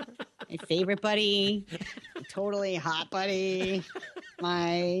 My favorite buddy, my totally hot buddy,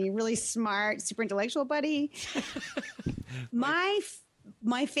 my really smart, super intellectual buddy. My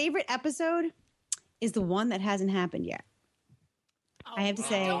favorite episode is the one that hasn't happened yet. I have to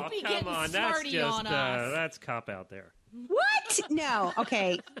say. Don't be getting smarty on us. That's cop out there. What? No.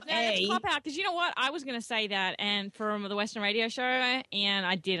 Okay. No, that's pop out, because you know what? I was going to say that, and from the Western Radio Show, and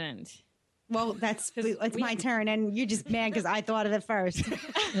I didn't. Well, it's my turn, and you're just mad because I thought of it first, or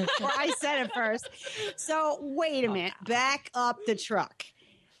I said it first. So wait a minute, back up the truck.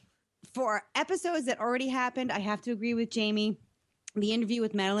 For episodes that already happened, I have to agree with Jamie. The interview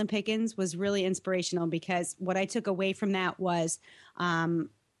with Madeline Pickens was really inspirational, because what I took away from that was,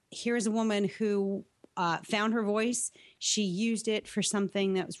 here's a woman who found her voice. She used it for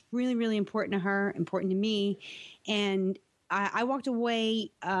something that was really, really important to her, important to me, and I walked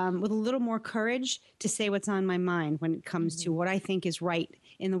away with a little more courage to say what's on my mind when it comes to what I think is right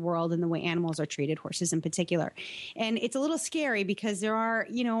in the world and the way animals are treated, horses in particular. And it's a little scary because there are,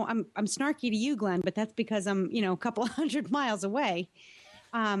 I'm snarky to you, Glenn, but that's because I'm, a couple 100 miles away.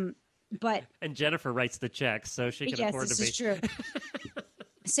 But and Jennifer writes the checks, so she can afford to be. Yes, this is true.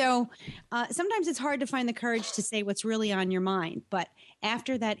 So sometimes it's hard to find the courage to say what's really on your mind. But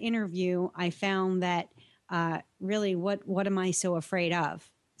after that interview, I found that really, what am I so afraid of?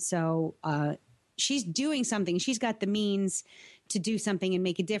 So she's doing something. She's got the means to do something and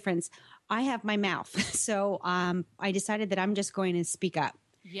make a difference. I have my mouth. So I decided that I'm just going to speak up.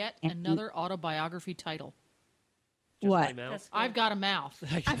 Yet another autobiography title. Just what? my mouth? I've got a mouth.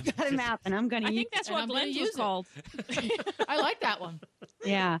 I've got a mouth, and I'm going to use I think that's what Glenn's was called. I like that one.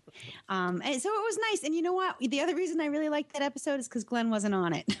 Yeah. And so it was nice. And you know what? The other reason I really liked that episode is because Glenn wasn't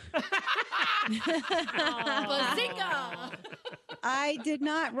on it. Bazinga! I did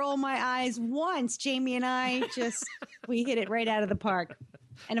not roll my eyes once. Jamie and I we hit it right out of the park.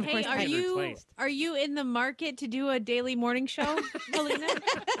 And of course, are you in the market to do a daily morning show, Helena?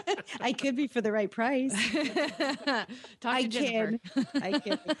 I could be for the right price. Talk to Jennifer. I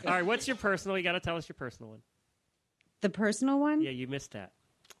kid. All right, what's your personal? You got to tell us your personal one. The personal one? Yeah, you missed that.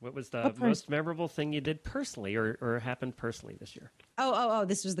 What was the most memorable thing you did personally or happened personally this year? Oh,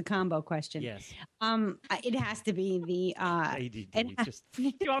 this was the combo question. Yes. It has to be the Do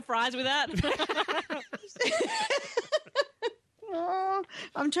you want fries with that? Oh,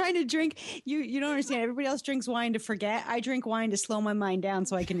 I'm trying to drink. You don't understand. Everybody else drinks wine to forget. I drink wine to slow my mind down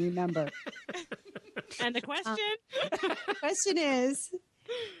so I can remember. And the question? The question is,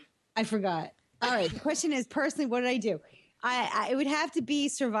 I forgot. All right. The question is, personally, what did I do? It would have to be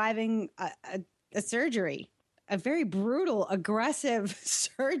surviving a surgery, a very brutal, aggressive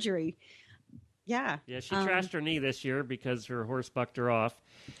surgery. Yeah. Yeah, she trashed her knee this year because her horse bucked her off.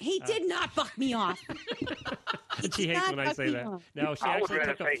 He did not buck me off. She hates when I say that. No, she I would actually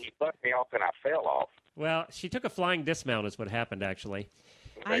rather took say he bucked me off and I fell off. Well, she took a flying dismount is what happened, actually.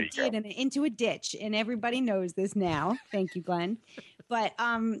 There I you go. did, and into a ditch, and everybody knows this now. Thank you, Glenn. But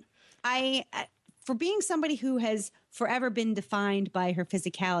for being somebody who has forever been defined by her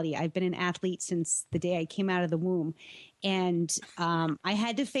physicality, I've been an athlete since the day I came out of the womb, and I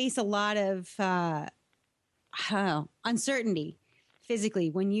had to face a lot of uncertainty physically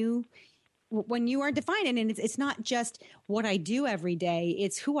when you are defined, and it's not just what I do every day;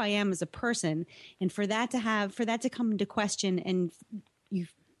 it's who I am as a person, and for that to come into question, and you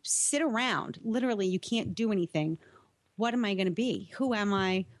sit around, literally, you can't do anything. What am I going to be? Who am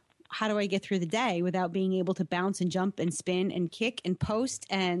I? How do I get through the day without being able to bounce and jump and spin and kick and post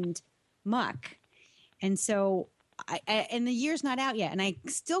and muck? And so, and the year's not out yet, and I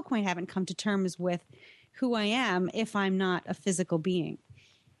still quite haven't come to terms with who I am if I'm not a physical being.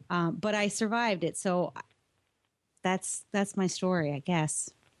 But I survived it. So that's my story, I guess.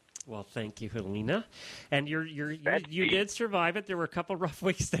 Well, thank you, Helena. And you did survive it. There were a couple rough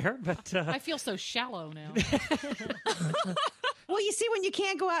weeks there, but I feel so shallow now. Well, you see, when you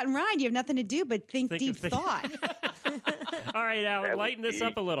can't go out and ride, you have nothing to do but think deep thought. All right, Alan, lighten this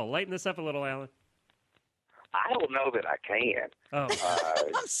up a little. Lighten this up a little, Alan. I don't know that I can. Oh.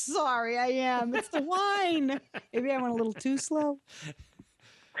 I'm sorry, I am. It's the wine. Maybe I went a little too slow.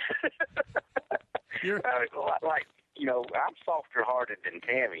 You're like, you know, I'm softer hearted than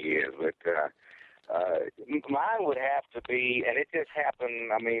Tammy is, but mine would have to be, and it just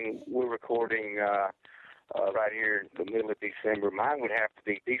happened. I mean, we're recording right here in the middle of December. Mine would have to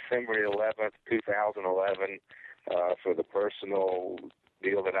be December 11th, 2011, for the personal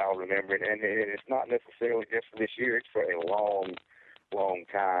deal that I'll remember. And it's not necessarily just for this year. It's for a long, long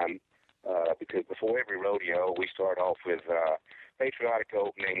time, because before every rodeo, we start off with patriotic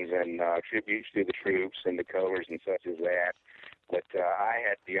openings and tributes to the troops and the colors and such as that. But I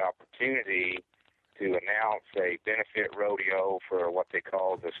had the opportunity to announce a benefit rodeo for what they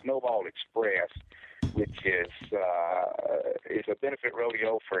call the Snowball Express, which is a benefit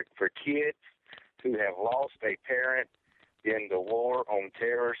rodeo for kids who have lost a parent in the war on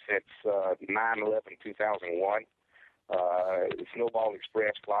terror since 9/11/2001. The Snowball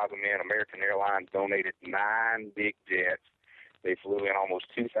Express flies them in. American Airlines donated 9 big jets. They flew in almost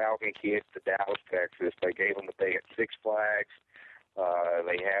 2,000 kids to Dallas, Texas. They gave them a day at Six Flags.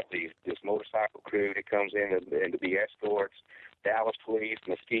 They have this motorcycle crew that comes in and to be escorts. Dallas police,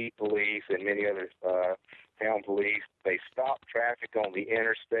 Mesquite police, and many other town police. They stopped traffic on the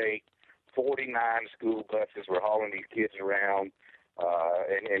interstate. 49 school buses were hauling these kids around,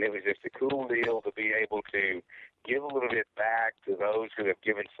 and it was just a cool deal to be able to give a little bit back to those who have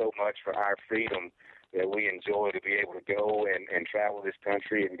given so much for our freedom that we enjoy, to be able to go and travel this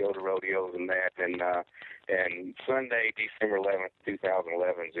country and go to rodeos and that. And Sunday, December 11th,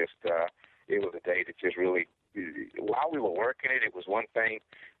 2011, just it was a day that just really, while we were working it, it was one thing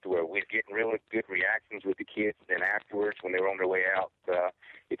to where we were getting really good reactions with the kids, and then afterwards when they were on their way out,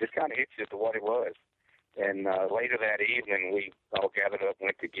 it just kind of hits you to what it was. And later that evening, we all gathered up and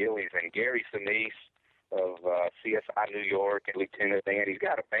went to Gillies, and Gary Sinise of CSI New York and Lieutenant Dan, he's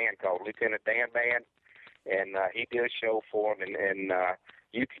got a band called Lieutenant Dan Band, and he did a show for him, and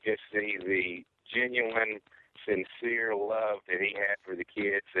you could just see the genuine, sincere love that he had for the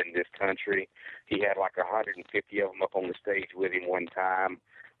kids in this country. He had like 150 of them up on the stage with him one time,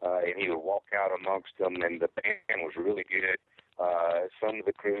 and he would walk out amongst them, and the band was really good. Some of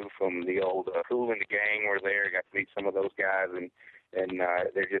the crew from the old Kool and the Gang were there. Got to meet some of those guys, and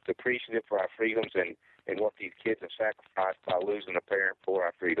they're just appreciative for our freedoms and what these kids have sacrificed by losing a parent for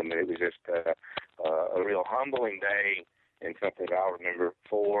our freedom. And it was just a real humbling day and something that I'll remember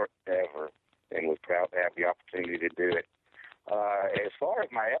forever, and was proud to have the opportunity to do it. As far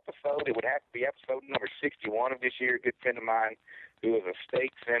as my episode, it would have to be episode number 61 of this year. A good friend of mine who is a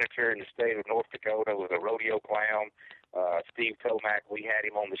state senator in the state of North Dakota, was a rodeo clown, Steve Tomac. We had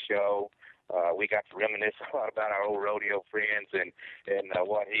him on the show. We got to reminisce a lot about our old rodeo friends and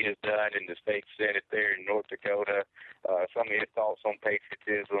what he has done in the state senate there in North Dakota, some of his thoughts on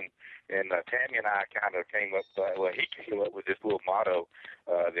patriotism. And Tammy and I kind of came up, he came up with this little motto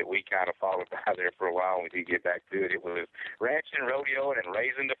that we kind of followed by there for a while when we get back to it. It was ranching, rodeoing, and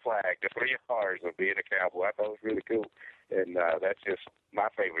raising the flag, the 3 R's of being a cowboy. I thought it was really cool. And that's just my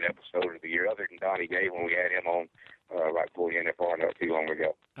favorite episode of the year, other than Donnie Gay when we had him on right before the NFR not too long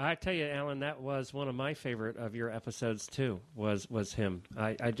ago. I tell you, Alan, that was one of my favorite of your episodes too. Was him?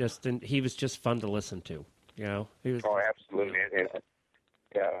 I just didn't. He was just fun to listen to. You know. He was. Oh, absolutely. And,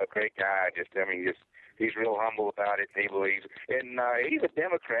 a great guy. He's real humble about it. He believes, and he's a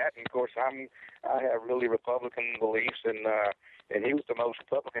Democrat. And of course, I have really Republican beliefs, and he was the most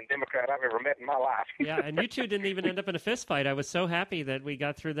Republican Democrat I've ever met in my life. Yeah, and you two didn't even end up in a fist fight. I was so happy that we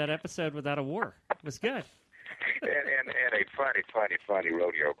got through that episode without a war. It was good. and a funny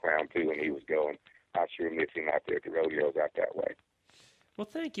rodeo clown too when he was going. I sure miss him out there at the rodeos out that way. Well,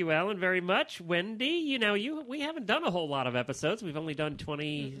 thank you, Alan, very much. Wendy, we haven't done a whole lot of episodes. We've only done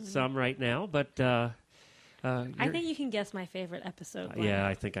 20-some right now, but... I think you can guess my favorite episode. Yeah,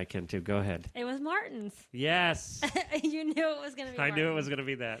 I think I can, too. Go ahead. It was Martin's. Yes. You knew it was going to be Martin's. I knew it was going to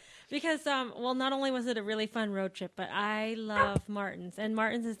be that. Because, not only was it a really fun road trip, but I love Martin's. And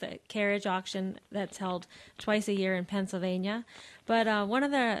Martin's is the carriage auction that's held twice a year in Pennsylvania. But one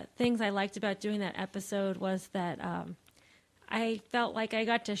of the things I liked about doing that episode was that I felt like I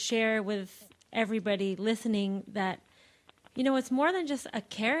got to share with everybody listening that, it's more than just a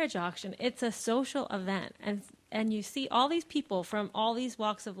carriage auction. It's a social event. And you see all these people from all these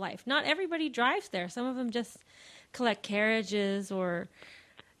walks of life. Not everybody drives there. Some of them just collect carriages or.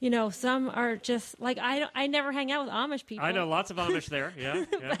 You know, some are just like I never hang out with Amish people. I know lots of Amish there. Yeah,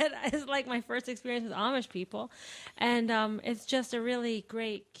 yeah. But it's like my first experience with Amish people, and it's just a really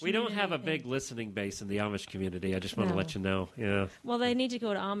great. We don't have a thing. big listening base in the Amish community. I just want to No. let you know. Yeah. Well, they need to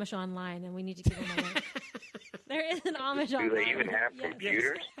go to Amish Online, and we need to give them a link. There is an Amish Online. Do they even have Yes.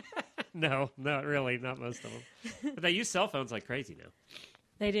 computers? No, not really. Not most of them. But they use cell phones like crazy now.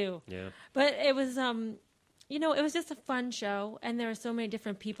 They do. Yeah. But it was, you know, it was just a fun show, and there were so many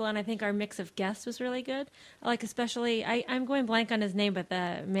different people, and I think our mix of guests was really good. Like, especially, I'm going blank on his name, but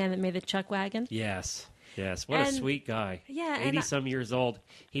the man that made the Chuck Wagon. Yes. Yes. What a And- sweet guy. Yeah, and 80-some years old.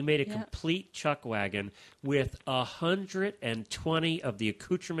 He made a Yeah. complete Chuck Wagon with 120 of the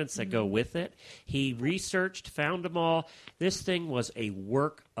accoutrements that Mm-hmm. go with it. He researched, found them all. This thing was a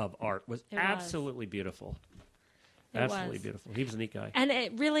work of art. Was It was. absolutely beautiful. It Absolutely was. beautiful. He was a neat guy. And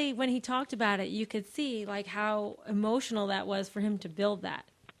it really, when he talked about it, you could see, like, how emotional that was for him to build that.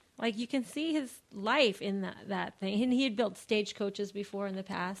 Like, you can see his life in that thing. And he had built stagecoaches before in the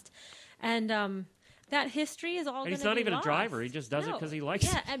past. And that history is all And going to he's not be even lost. a driver. He just does it No. 'cause he likes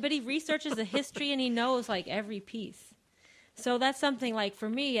it. Yeah, but he researches the history, and he knows, like, every piece. So that's something, like, for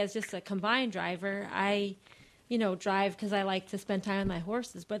me, as just a combined driver, I, you know, drive because I like to spend time with my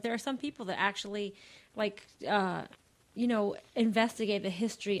horses. But there are some people that actually, like, you know, investigate the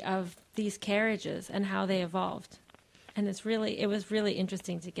history of these carriages and how they evolved. And it was really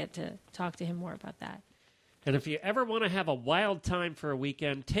interesting to get to talk to him more about that. And if you ever want to have a wild time for a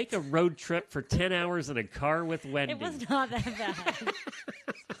weekend, take a road trip for 10 hours in a car with Wendy. It was not that bad.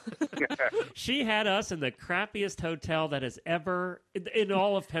 She had us in the crappiest hotel that has ever in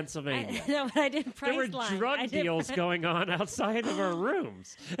all of I, Pennsylvania. no, but I did price There were line. drug I did deals pri- going on outside of our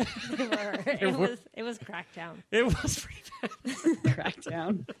rooms. They were. It was Crackdown. It was pretty bad.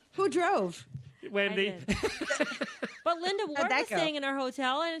 Crackdown. Who drove? Wendy. I did. But Linda Ward that was go? staying in our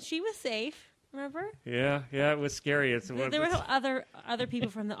hotel, and she was safe. Remember? Yeah, it was scary. It's There were other people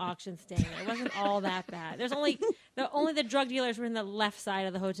from the auction staying there. It wasn't all that bad. There's only the drug dealers were in the left side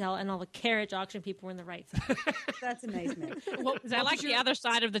of the hotel, and all the carriage auction people were in the right side. That's amazing. Well, Is that like the other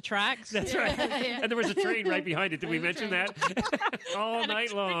side of the tracks? That's right. And there was a train right behind it. Did we There's a mention that? All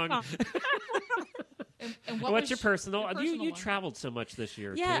night long. And What's your personal? your You personal one? traveled so much this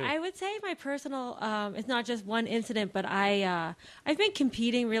year, Yeah, too. I would say my personal. It's not just one incident, but I've been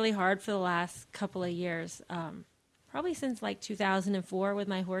competing really hard for the last couple of years. Probably since like 2004 with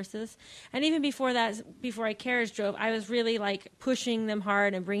my horses, and even before that, before I carriage drove, I was really like pushing them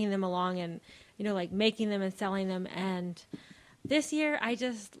hard and bringing them along, and like making them and selling them. And this year, I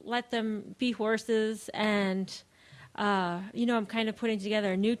just let them be horses, and I'm kind of putting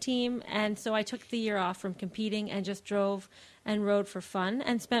together a new team, and so I took the year off from competing and just drove and rode for fun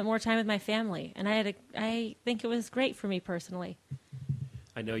and spent more time with my family. And I think it was great for me personally.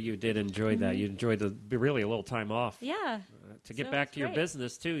 I know you did enjoy that. You enjoyed really a little time off. Yeah. To get So back it's to your great.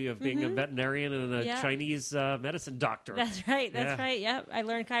 business, too, you have being a veterinarian and a Yeah. Chinese medicine doctor. That's right. That's Yeah. right. Yep. I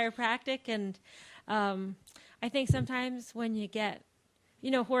learned chiropractic, and I think sometimes when you get,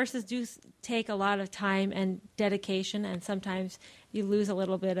 horses do take a lot of time and dedication, and sometimes you lose a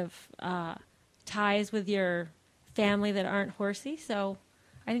little bit of ties with your family that aren't horsey. So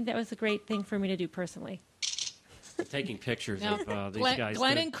I think that was a great thing for me to do personally. Taking pictures Now, of these Glenn, guys.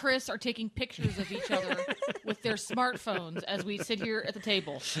 Glenn too. and Chris are taking pictures of each other with their smartphones as we sit here at the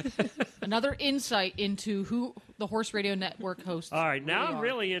table. Another insight into who the Horse Radio Network hosts. All right, now I'm are.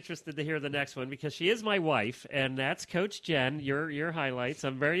 really interested to hear the next one because she is my wife, and that's Coach Jen. Your highlights.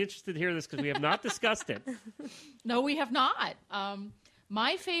 I'm very interested to hear this because we have not discussed it. No, we have not.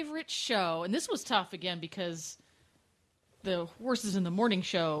 My favorite show, and this was tough again because the Horses in the Morning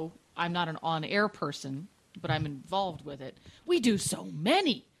show, I'm not an on-air person, but I'm involved with it. We do so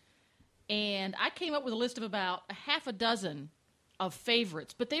many. And I came up with a list of about a half a dozen of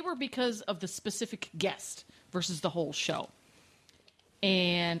favorites, but they were because of the specific guest versus the whole show.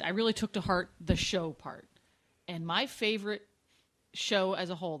 And I really took to heart the show part. And my favorite show as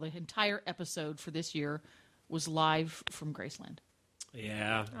a whole, the entire episode for this year, was Live from Graceland.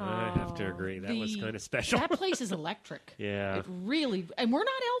 Yeah, I have to agree. That was kind of special. That place is electric. Yeah. It really, and we're not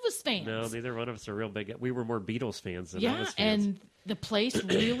Elvis fans. No, neither one of us are real big. We were more Beatles fans than Yeah, Elvis fans. and the place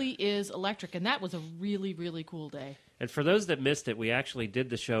really is electric, and that was a really, really cool day. And for those that missed it, we actually did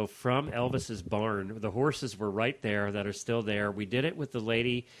the show from Elvis's barn. The horses were right there that are still there. We did it with the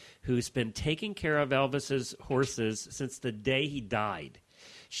lady who's been taking care of Elvis's horses since the day he died.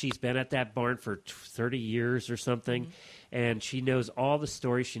 She's been at that barn for 30 years or something, and she knows all the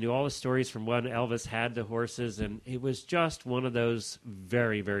stories. She knew all the stories from when Elvis had the horses, and it was just one of those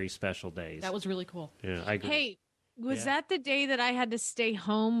very, very special days. That was really cool. Yeah, I agree. Hey, Was that the day that I had to stay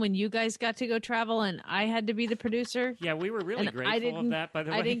home when you guys got to go travel and I had to be the producer? Yeah, we were really And grateful of that, by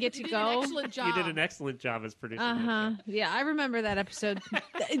the way. I didn't get to You did go. an excellent job. You did an excellent job as producer. Yeah, I remember that episode.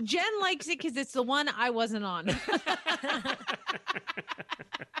 Jen likes it because it's the one I wasn't on.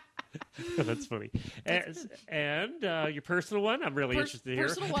 That's funny. And your personal one, I'm really interested to hear.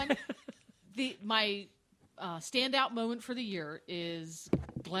 Personal one. My standout moment for the year is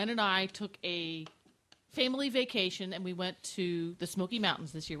Glenn and I took a family vacation, and we went to the Smoky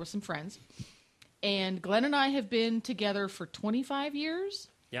Mountains this year with some friends. And Glenn and I have been together for 25 years.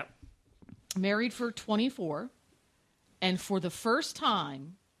 Yep. Married for 24. And for the first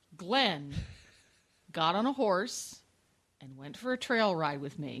time, Glenn got on a horse and went for a trail ride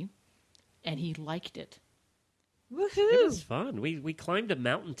with me, and he liked it. Woohoo! It was fun. We climbed a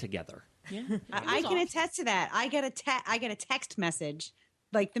mountain together. Yeah, I can attest to that. I get a text message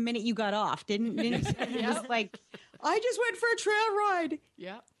like the minute you got off. Didn't it was like, I just went for a trail ride.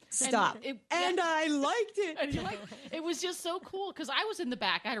 Yeah. Stop. And I liked it. And it was just so cool because I was in the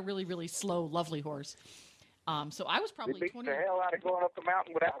back. I had a really, really slow, lovely horse. So I was probably It beat 20. the hell out of going up the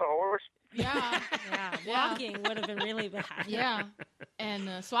mountain without a horse. Yeah. Walking would have been really bad. Yeah.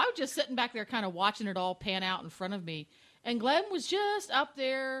 And so I was just sitting back there kind of watching it all pan out in front of me. And Glenn was just up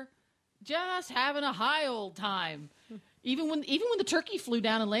there just having a high old time. Even when the turkey flew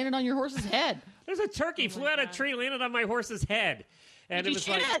down and landed on your horse's head. There's a turkey flew out of a tree, landed on my horse's head. And it was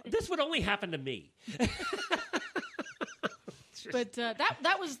like, this would only happen to me. But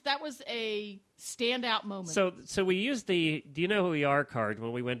that was a standout moment. So we used the "Do you know who we are?" card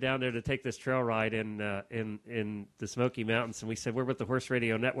when we went down there to take this trail ride in the Smoky Mountains, and we said we're with the Horse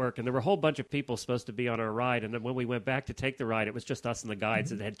Radio Network, and there were a whole bunch of people supposed to be on our ride, and then when we went back to take the ride, it was just us and the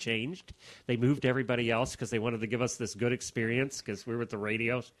guides. It had changed. They moved everybody else because they wanted to give us this good experience because we were at the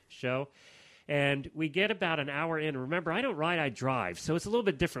radio show. And we get about an hour in. Remember, I don't ride, I drive. So it's a little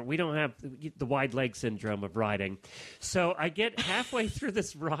bit different. We don't have the wide leg syndrome of riding. So I get halfway through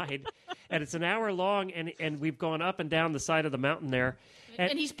this ride, and it's an hour long, and we've gone up and down the side of the mountain there.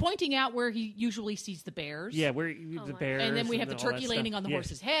 And he's pointing out where he usually sees the bears. Yeah, where the bears. And then we have the all that turkey stuff. landing on the Yeah.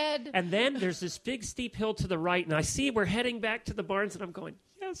 horse's head. And then there's this big steep hill to the right, and I see we're heading back to the barns, and I'm going,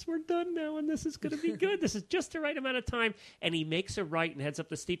 yes, we're done now, and this is going to be good. This is just the right amount of time. And he makes a right and heads up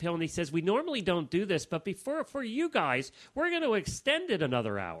the steep hill, and he says, we normally don't do this, but for you guys, we're going to extend it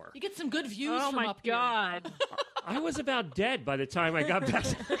another hour. You get some good views Oh from my up here. God. I was about dead by the time I got back.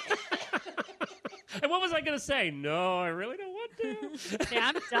 And what was I going to say? No, I really don't want to.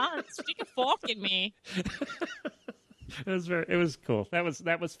 Yeah, I'm done. Stick a fork in me. It was cool. That was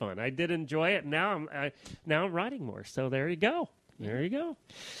fun. I did enjoy it. Now I'm riding more. So there you go. There you go.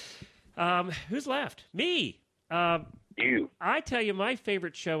 Who's left? Me. You. I tell you, my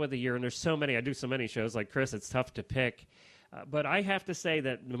favorite show of the year, and there's so many. I do so many shows like Chris. It's tough to pick. But I have to say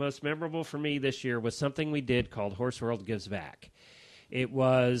that the most memorable for me this year was something we did called Horse World Gives Back. We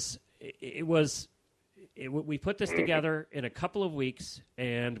put this together in a couple of weeks,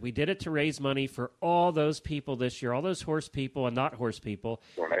 and we did it to raise money for all those people this year, all those horse people and not horse people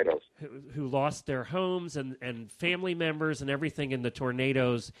Tornadoes. who lost their homes and family members and everything in the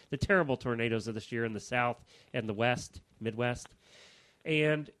tornadoes, the terrible tornadoes of this year in the South and the West, Midwest.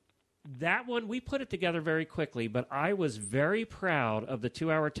 And that one, we put it together very quickly, but I was very proud of the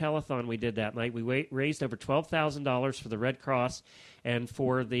 2-hour telethon we did that night. We raised over $12,000 for the Red Cross and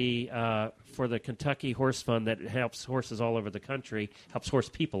for the Kentucky Horse Fund that helps horses all over the country, helps horse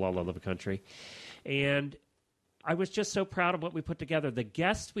people all over the country. And I was just so proud of what we put together. The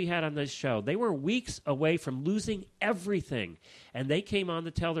guests we had on this show, they were weeks away from losing everything, and they came on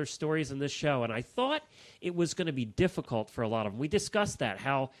to tell their stories in this show. And I thought it was going to be difficult for a lot of them. We discussed that,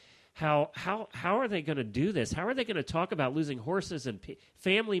 how are they going to do this? How are they going to talk about losing horses and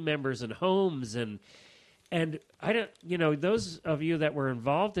family members and homes and I don't, those of you that were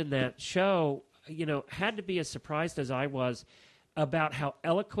involved in that show, had to be as surprised as I was about how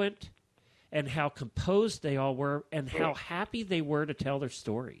eloquent and how composed they all were and how happy they were to tell their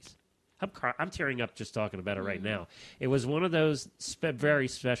stories. I'm tearing up just talking about it right now. It was one of those very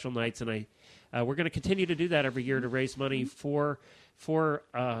special nights, and we're going to continue to do that every year to raise money for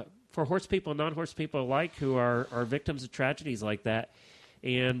horse people and non-horse people alike who are victims of tragedies like that.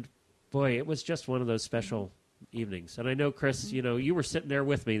 And boy, it was just one of those special evenings. And I know, Chris, you were sitting there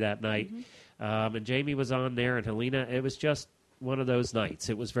with me that night, and Jamie was on there, and Helena. It was just one of those nights.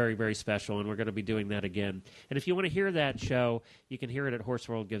 It was very, very special, and we're going to be doing that again. And if you want to hear that show, you can hear it at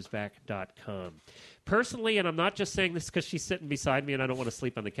horseworldgivesback.com. Personally, and I'm not just saying this because she's sitting beside me and I don't want to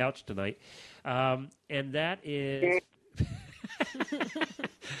sleep on the couch tonight, and that is...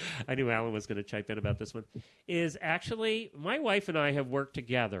 I knew Alan was going to chime in about this one, is actually my wife and I have worked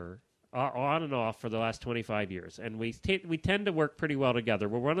together on and off for the last 25 years, and we tend to work pretty well together.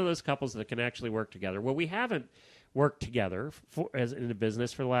 We're one of those couples that can actually work together. Well, we haven't worked together as in the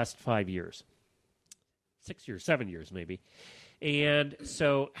business for the last 5 years. 6 years, 7 years maybe. And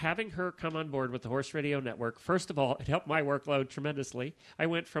so having her come on board with the Horse Radio Network, first of all, it helped my workload tremendously. I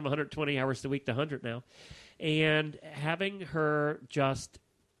went from 120 hours a week to 100 now. And having her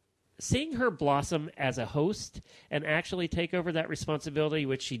seeing her blossom as a host and actually take over that responsibility,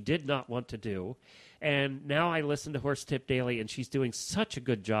 which she did not want to do. And now I listen to Horse Tip Daily, and she's doing such a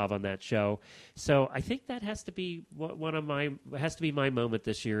good job on that show. So I think that has to be my moment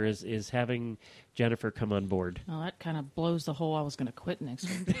this year is having Jennifer come on board. Oh, that kind of blows the whole I was going to quit next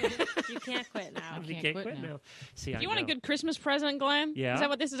week. You can't quit now. You can't quit now. See, You want a good Christmas present, Glenn? Yeah. Is that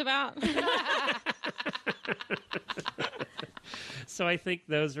what this is about? So I think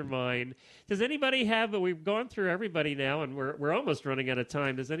those are mine. Does anybody have? But we've gone through everybody now, and we're almost running out of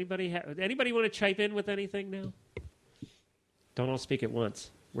time. Does anybody want to chime in with anything now? Don't all speak at once.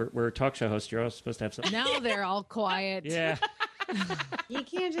 We're a talk show host. You're all supposed to have something. Now they're all quiet. Yeah. You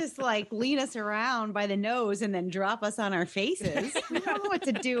can't just lead us around by the nose and then drop us on our faces. We don't know what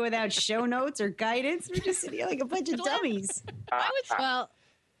to do without show notes or guidance. We're just sitting here like a bunch of dummies. Well,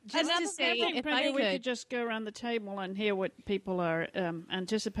 just Another to say, thing, if maybe I we could could, just go around the table and hear what people are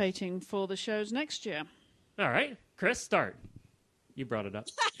anticipating for the shows next year. All right, Chris, start. You brought it up.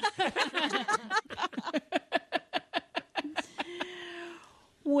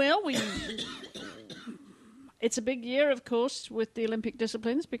 Well, it's a big year, of course, with the Olympic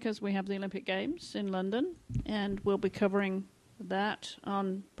disciplines because we have the Olympic Games in London, and we'll be covering that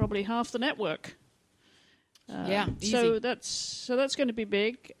on probably half the network. Easy. So that's going to be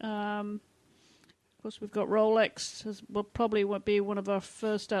big. Of course, we've got Rolex. Will probably be one of our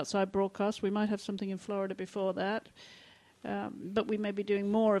first outside broadcasts. We might have something in Florida before that, but we may be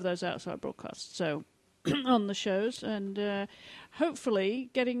doing more of those outside broadcasts. So on the shows, and hopefully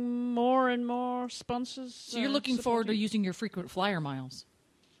getting more and more sponsors. So you're looking forward to using your frequent flyer miles.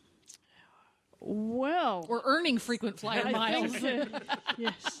 Well, Or earning frequent flyer miles.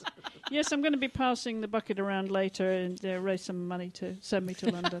 Yes, I'm going to be passing the bucket around later and raise some money to send me to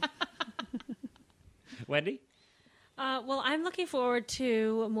London. Wendy? Well, I'm looking forward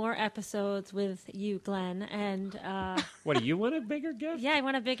to more episodes with you, Glenn. And What, do you want a bigger gift? yeah, I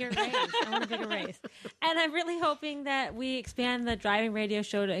want a bigger race. And I'm really hoping that we expand the driving radio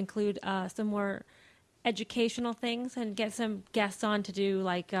show to include some more educational things and get some guests on to do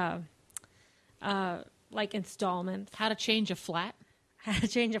like installments. How to change a flat. How to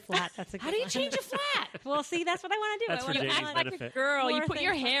change a flat. That's a good How do you one. change a flat? Well, see, that's what I want to do. That's I for wanna Jamie's act benefit. girl, you More put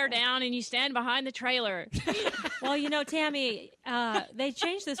your things hair like that. down and you stand behind the trailer. Well, Tammy, they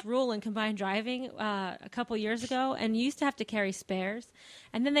changed this rule in combined driving a couple years ago, and you used to have to carry spares.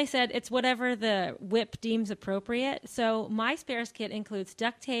 And then they said it's whatever the whip deems appropriate. So my spares kit includes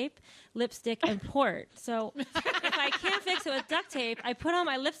duct tape, lipstick, and port. So if I can't fix it with duct tape, I put on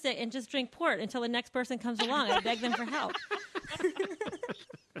my lipstick and just drink port until the next person comes along. I beg them for help.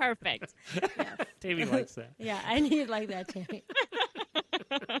 Perfect. Tammy likes that. Yeah, I need like that, Tammy.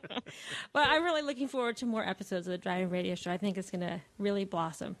 But I'm really looking forward to more episodes of the Driving Radio Show. I think it's going to really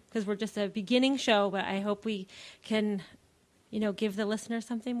blossom because we're just a beginning show, but I hope we can, give the listeners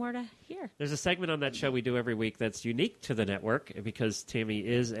something more to hear. There's a segment on that show we do every week that's unique to the network because Tammy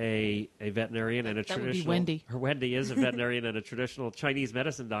is a veterinarian and a That would be traditional. Wendy. Wendy is a veterinarian and a traditional Chinese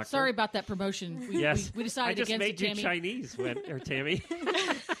medicine doctor. Sorry about that promotion. We decided I just against made it, you Tammy. Chinese, Tammy.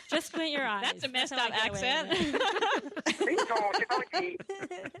 Just squint your eyes. That's a messed how I up get away accent.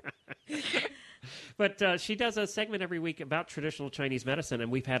 with it. But she does a segment every week about traditional Chinese medicine,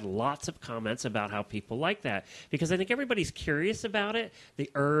 and we've had lots of comments about how people like that because I think everybody's curious about it, the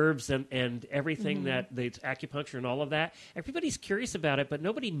herbs and everything that the acupuncture and all of that. Everybody's curious about it, but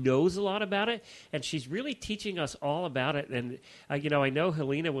nobody knows a lot about it, and she's really teaching us all about it. And, I know,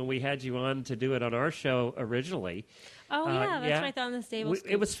 Helena, when we had you on to do it on our show originally, Oh, yeah, that's right on the stable.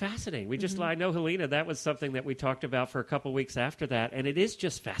 it was fascinating. We just, I know, Helena, that was something that we talked about for a couple weeks after that, and it is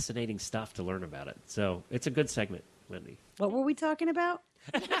just fascinating stuff to learn about it. So it's a good segment, Wendy. What were we talking about?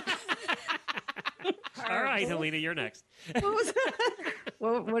 All right, Helena, you're next.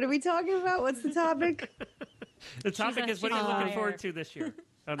 What are we talking about? What's the topic? The topic is what are you looking fire. forward to this year?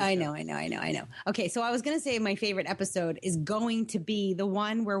 I know. Okay, so I was going to say my favorite episode is going to be the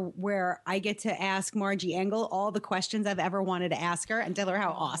one where I get to ask Margie Engel all the questions I've ever wanted to ask her and tell her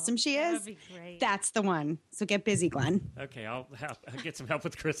how awesome she is. That'd be great. That's the one. So get busy, Glenn. Okay, I'll get some help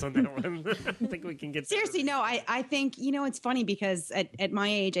with Chris on that one. I think we can get Seriously, no, I think, it's funny because at my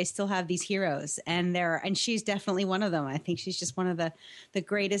age, I still have these heroes and she's definitely one of them. I think she's just one of the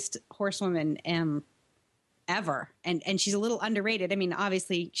greatest horsewomen ever. And she's a little underrated. I mean,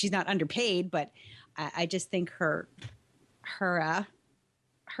 obviously she's not underpaid, but I just think her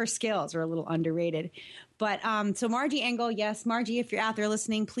skills are a little underrated. But so Margie Engel, yes, Margie, if you're out there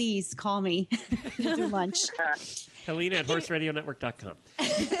listening, please call me to lunch. Helena at horseradionetwork.com.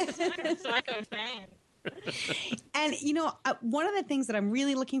 Psycho fan. And one of the things that I'm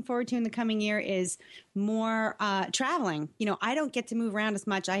really looking forward to in the coming year is more traveling. I don't get to move around as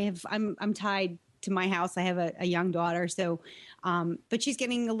much. I'm tied to my house. I have a young daughter, so but she's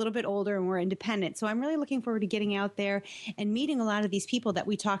getting a little bit older and we're independent. So I'm really looking forward to getting out there and meeting a lot of these people that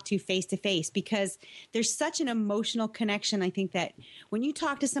we talk to face to face, because there's such an emotional connection. I think that when you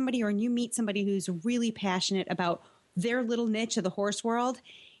talk to somebody or when you meet somebody who's really passionate about their little niche of the horse world,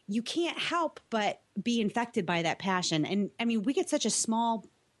 you can't help but be infected by that passion. And I mean, we get such a small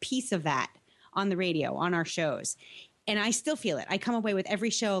piece of that on the radio, on our shows. And I still feel it. I come away with every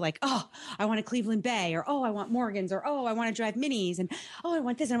show like, oh, I want a Cleveland Bay, or, oh, I want Morgan's, or, oh, I want to drive minis, and, oh, I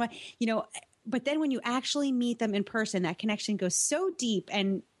want this. And I want, but then when you actually meet them in person, that connection goes so deep,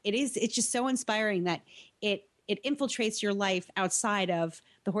 and it's just so inspiring that it infiltrates your life outside of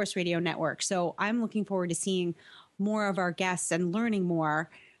the Horse Radio Network. So I'm looking forward to seeing more of our guests and learning more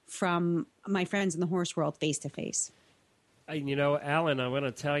from my friends in the horse world face to face. Alan, I want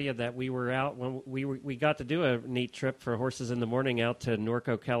to tell you that we were out when we got to do a neat trip for Horses in the Morning out to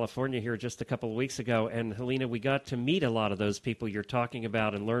Norco, California here just a couple of weeks ago. And Helena, we got to meet a lot of those people you're talking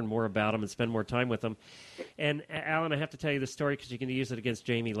about and learn more about them and spend more time with them. And Alan, I have to tell you the story because you can use it against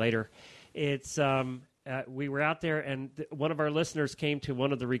Jamie later. It's we were out there, and one of our listeners came to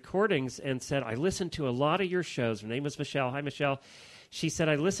one of the recordings and said, I listened to a lot of your shows. Her name was Michelle. Hi, Michelle. She said,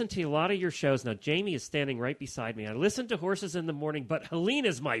 I listened to a lot of your shows. Now, Jamie is standing right beside me. I listened to Horses in the Morning, but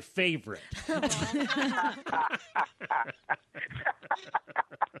Helena's my favorite.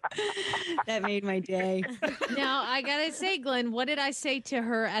 That made my day. Now, I got to say, Glenn, what did I say to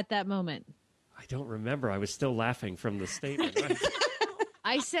her at that moment? I don't remember. I was still laughing from the statement. Right?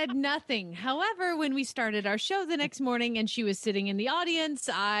 I said nothing. However, when we started our show the next morning and she was sitting in the audience,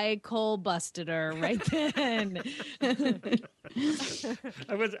 I coal busted her right then.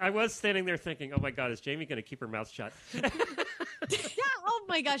 I was standing there thinking, oh my God, is Jamie going to keep her mouth shut? Yeah, oh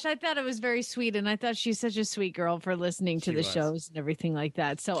my gosh, I thought it was very sweet, and I thought she's such a sweet girl for listening to the shows and everything like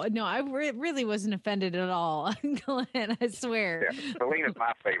that. So, no, I really wasn't offended at all, Glenn, I swear. Yeah, Selena's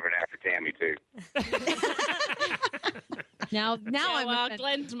my favorite after Tammy, too. Now I'm offended.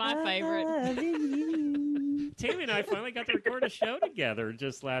 Glenn's my favorite. Tammy and I finally got to record a show together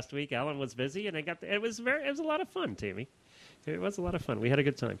just last week. Alan was busy, and it was a lot of fun, Tammy. It was a lot of fun. We had a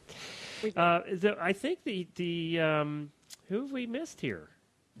good time. I think who have we missed here?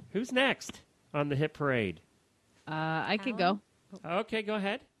 Who's next on the hit parade? I could go. Okay, go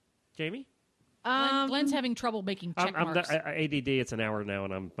ahead, Jamie. Glenn's having trouble making check marks. ADD. It's an hour now,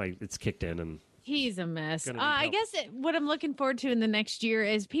 and it's kicked in, and he's a mess. I guess what I'm looking forward to in the next year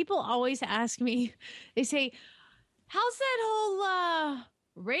is people always ask me. They say, "How's that whole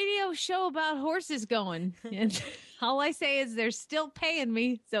radio show about horses going?" And all I say is, "They're still paying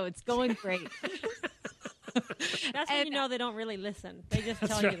me, so it's going great." That's when you know they don't really listen. They just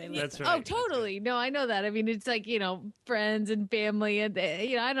tell you they listen. That's right. Oh, totally. No, I know that. I mean, it's like, friends and family, and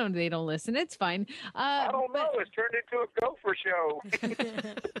they don't listen. It's fine. I don't know. It's turned into a gopher show.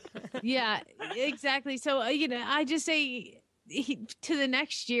 Yeah, exactly. So, I just say to the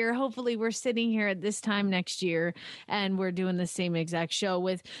next year, hopefully we're sitting here at this time next year and we're doing the same exact show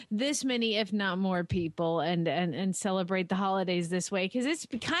with this many, if not more people, and celebrate the holidays this way, because it's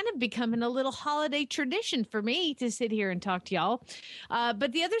kind of becoming a little holiday tradition for me to sit here and talk to y'all.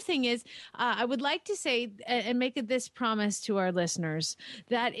 But the other thing is, I would like to say and make this promise to our listeners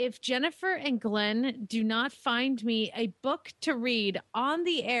that if Jennifer and Glenn do not find me a book to read on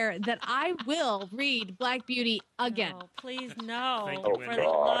the air, that I will read Black Beauty again. No, please No, Thank you, for Wendy. the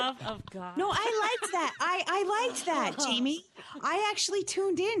love of God. No, I liked that. I liked that, Jamie. I actually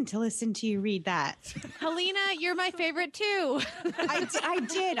tuned in to listen to you read that. Helena, you're my favorite too. I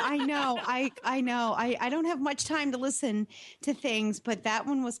did. I know. I know. I don't have much time to listen to things, but that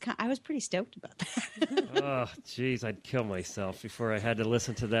one was. I was pretty stoked about that. Oh, jeez, I'd kill myself before I had to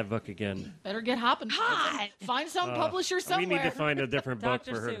listen to that book again. Better get hopping. Hot. Find some publisher somewhere. We need to find a different book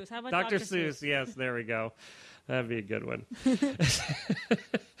Dr. for her. Seuss. How about Dr. Dr. Seuss? Yes, there we go. That'd be a good one.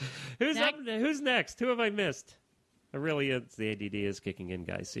 Who's next? Who have I missed? I really, the ADD is kicking in,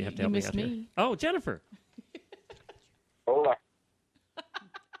 guys. So you have to You help me missed out here. me. Oh, Jennifer. Hola.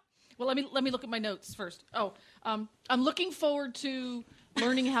 Well, let me look at my notes first. Oh, I'm looking forward to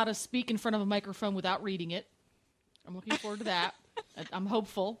learning how to speak in front of a microphone without reading it. I'm looking forward to that. I'm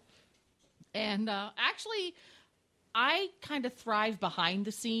hopeful. And actually, I kind of thrive behind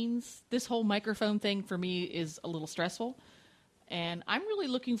the scenes. This whole microphone thing for me is a little stressful. And I'm really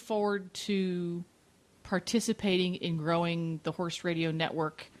looking forward to participating in growing the Horse Radio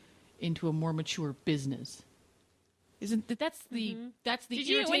Network into a more mature business. That's the Did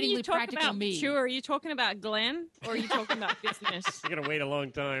you, when irritatingly you talk practical about me. mature, are you talking about Glenn or are you talking about business? You're going to wait a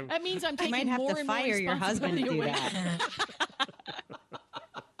long time. That means I'm You taking might have more to and more fire your husband to do responsibility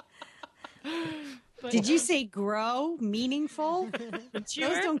that. Did you say grow, meaningful? Those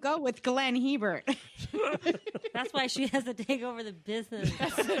don't go with Glenn Hebert. That's why she has to take over the business.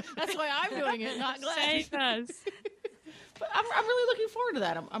 That's why I'm doing it, not Glenn. Say does. But I'm really looking forward to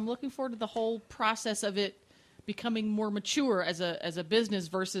that. I'm looking forward to the whole process of it becoming more mature as a business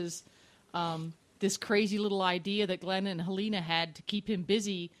versus this crazy little idea that Glenn and Helena had to keep him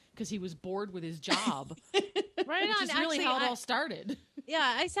busy because he was bored with his job. Right Which on. is really Actually, how it all started.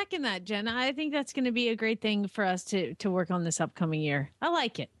 Yeah, I second that, Jen. I think that's going to be a great thing for us to work on this upcoming year. I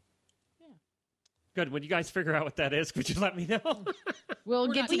like it. Good. When you guys figure out what that is, could you let me know? We'll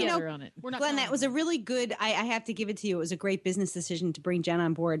We're get not- together on it. We're not Glenn, telling that was a them. really good, I have to give it to you. It was a great business decision to bring Jen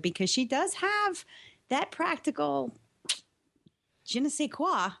on board because she does have that practical je ne sais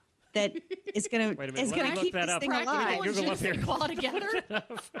quoi that is going Wait a minute, to let me look keep that this up. thing Let me alive. Google Je ne up sais here. quoi together.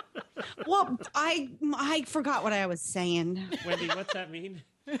 Well, I forgot what I was saying. Wendy, what's that mean?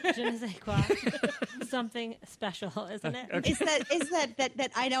 Je ne sais quoi. Something special, isn't it? Okay. Is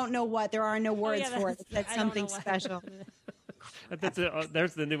that I don't know what there are no words yeah, for it. that's- That's I don't something know what- special.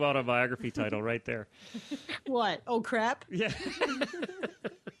 There's the new autobiography title right there. What? Oh crap! Yeah.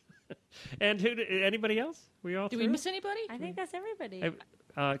 And anybody else? We all Did we through? miss anybody? I think that's everybody.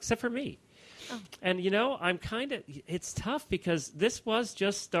 Except for me. And, I'm it's tough because this was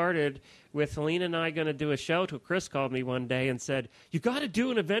just started with Helena and I going to do a show till Chris called me one day and said, you got to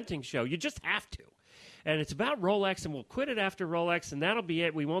do an eventing show. You just have to. And it's about Rolex, and we'll quit it after Rolex, and that'll be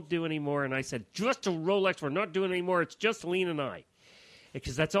it. We won't do anymore. And I said, just a Rolex. We're not doing anymore. It's just Helena and I.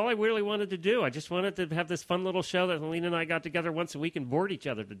 Because that's all I really wanted to do. I just wanted to have this fun little show that Helena and I got together once a week and bored each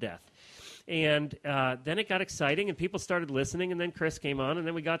other to death. And then it got exciting, and people started listening, and then Chris came on, and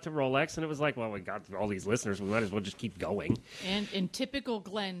then we got to Rolex, and it was like, well, we got all these listeners. We might as well just keep going. And in typical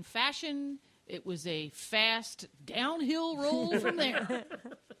Glenn fashion, it was a fast downhill roll from there.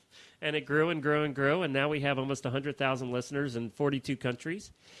 And it grew and grew and grew, and now we have almost 100,000 listeners in 42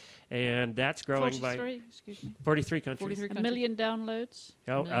 countries. And that's growing by 43 countries. 43 A countries. million downloads.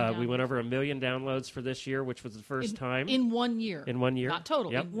 We went over 1 million downloads for this year, which was the first time. In 1 year. In 1 year. Not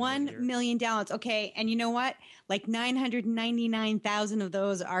total. Yep. In 1 million downloads. Okay, and you know what? Like 999,000 of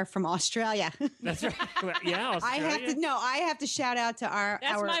those are from Australia. That's right. Yeah, Australia. I have to shout out to our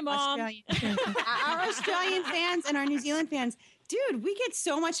my mom. our Australian fans and our New Zealand fans. Dude, we get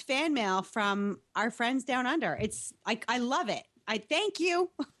so much fan mail from our friends down under. It's like I love it. I thank you.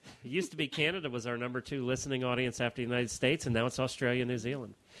 It used to be Canada was our number 2 listening audience after the United States, and now it's Australia and New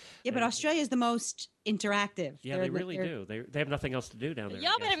Zealand. Yeah, but Australia is the most interactive. Yeah, they really do. They have nothing else to do down there.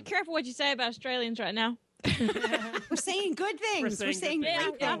 Y'all I better be guess. careful what you say about Australians right now. We're saying good things. We're saying great good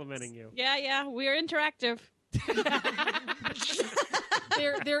things. things. We're complimenting you. Yeah, we're interactive.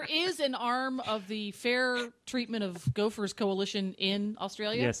 there is an arm of the Fair Treatment of Gophers Coalition in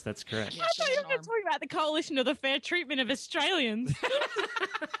Australia. Yes, that's correct. Yes, I thought you there's were an going arm. to talk about the coalition of the fair treatment of Australians.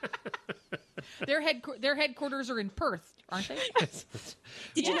 Their headquarters are in Perth, aren't they?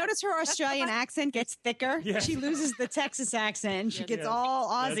 Did you notice her Australian accent gets thicker? Yes. She loses the Texas accent and she gets Yes. all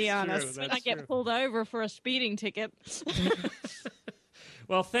Aussie That's on true. us. When I get pulled over for a speeding ticket.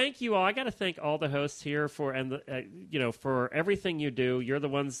 Well, thank you all. I got to thank all the hosts here for for everything you do. You're the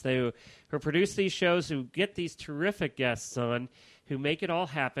ones who produce these shows, who get these terrific guests on, who make it all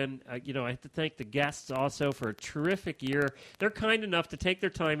happen. I have to thank the guests also for a terrific year. They're kind enough to take their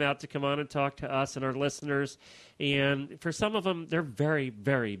time out to come on and talk to us and our listeners. And for some of them, they're very,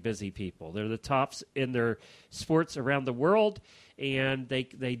 very busy people. They're the tops in their sports around the world, and they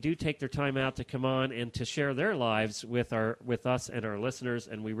do take their time out to come on and to share their lives with us and our listeners,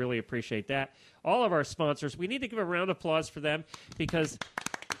 and we really appreciate that. All of our sponsors, we need to give a round of applause for them because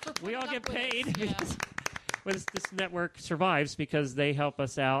we all get paid. This network survives because they help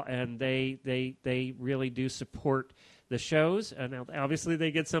us out, and they really do support the shows. And obviously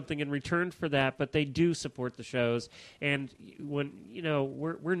they get something in return for that, but they do support the shows. And when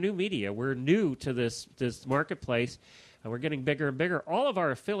we're new media, we're new to this marketplace. We're getting bigger and bigger. All of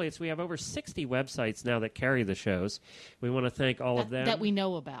our affiliates, we have over 60 websites now that carry the shows. We want to thank all of them. That we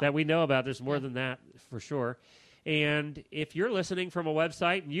know about. There's more than that for sure. And if you're listening from a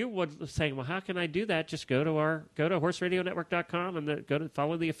website and you would say, well, how can I do that? Just go to horseradionetwork.com and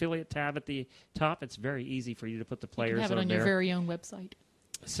follow the affiliate tab at the top. It's very easy for you to put the players on there. You can have it on your very own website.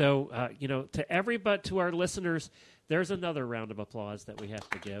 So, to our listeners, there's another round of applause that we have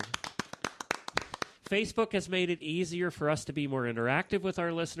to give. Facebook has made it easier for us to be more interactive with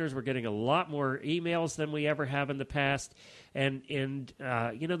our listeners. We're getting a lot more emails than we ever have in the past. And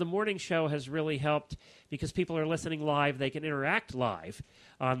the morning show has really helped because people are listening live. They can interact live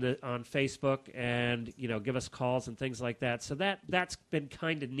on Facebook and, give us calls and things like that. So that's been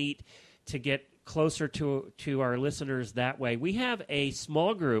kind of neat to get closer to our listeners that way. We have a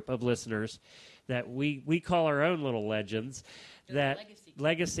small group of listeners that we call our own little legends.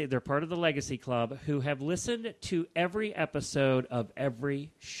 They're part of the Legacy Club, who have listened to every episode of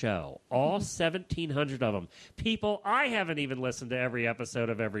every show, all 1,700 of them. People, I haven't even listened to every episode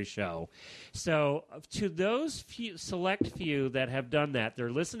of every show. So to those select few that have done that,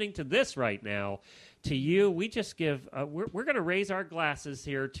 they're listening to this right now. To you, we just give. We're going to raise our glasses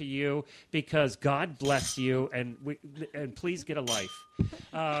here to you because God bless you, and please get a life.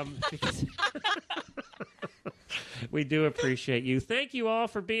 Because we do appreciate you. Thank you all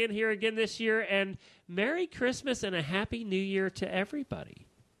for being here again this year, and Merry Christmas and a Happy New Year to everybody.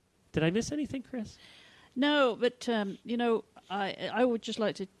 Did I miss anything, Chris? No, but I would just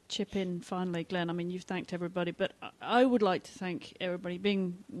like to chip in finally, Glenn. I mean, you've thanked everybody, but I would like to thank everybody,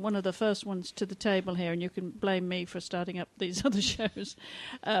 being one of the first ones to the table here, and you can blame me for starting up these other shows.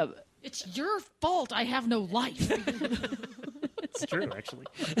 It's your fault I have no life. It's true, actually.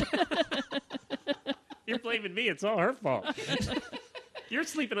 You're blaming me. It's all her fault. You're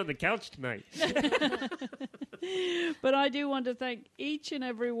sleeping on the couch tonight. But I do want to thank each and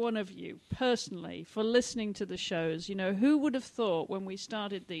every one of you personally for listening to the shows. Who would have thought when we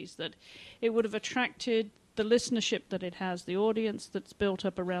started these that it would have attracted the listenership that it has, the audience that's built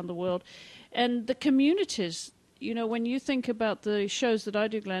up around the world, and the communities. When you think about the shows that I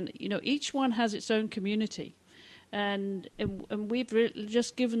do, Glenn, each one has its own community. And we've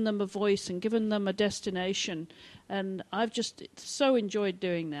just given them a voice and given them a destination. And I've just so enjoyed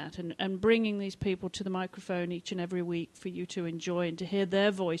doing that and bringing these people to the microphone each and every week for you to enjoy and to hear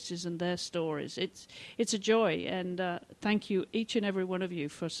their voices and their stories. It's a joy. And thank you, each and every one of you,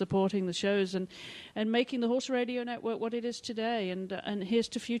 for supporting the shows and making the Horse Radio Network what it is today. And here's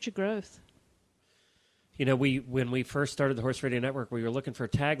to future growth. When we first started the Horse Radio Network, we were looking for a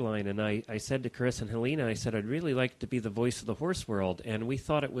tagline, and I said to Chris and Helena, I said, I'd really like to be the voice of the horse world, and we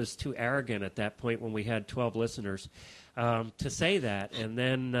thought it was too arrogant at that point when we had 12 listeners to say that. And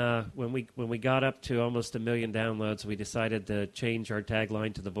then when we got up to almost 1 million downloads, we decided to change our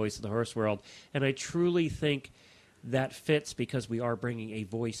tagline to the voice of the horse world, and I truly think that fits because we are bringing a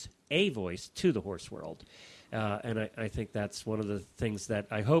voice to the horse world. And I think that's one of the things that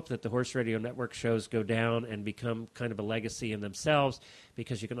I hope that the Horse Radio Network shows go down and become kind of a legacy in themselves,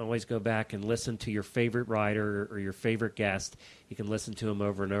 because you can always go back and listen to your favorite rider or your favorite guest. You can listen to them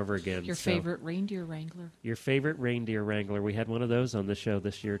over and over again. Your favorite reindeer wrangler. Your favorite reindeer wrangler. We had one of those on the show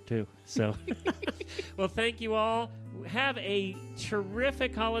this year, too. So, well, thank you all. Have a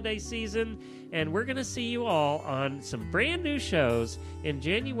terrific holiday season, and we're going to see you all on some brand new shows in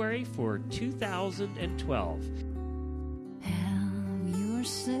January for 2012. Have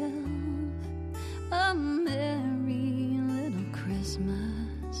yourself a merry little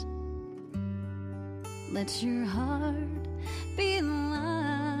Christmas. Let your heart be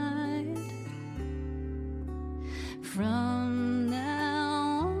light. From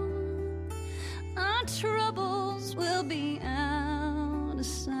now on, our troubles will be out of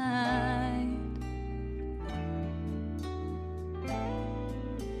sight.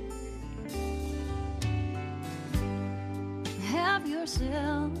 Have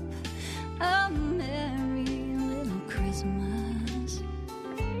yourself a merry little Christmas.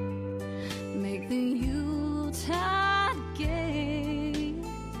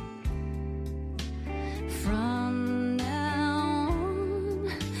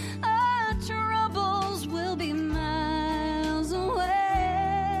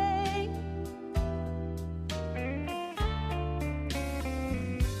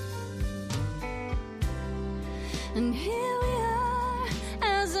 And here we are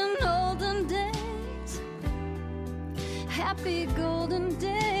as in olden days, happy golden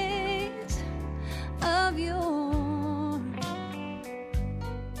days of yore.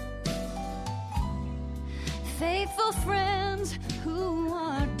 Faithful friends who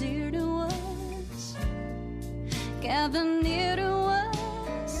are dear to us, gather near to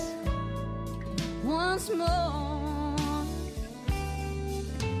us once more.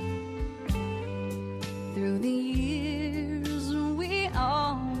 Through the years we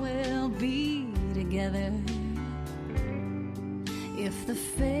all will be together, if the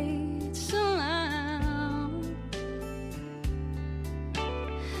fates allow.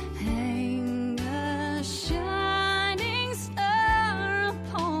 Hang a shining star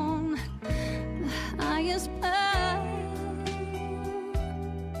upon the highest bough,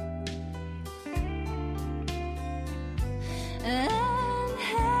 and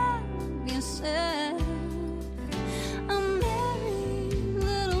have yourself a merry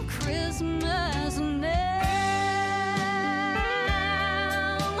little Christmas now.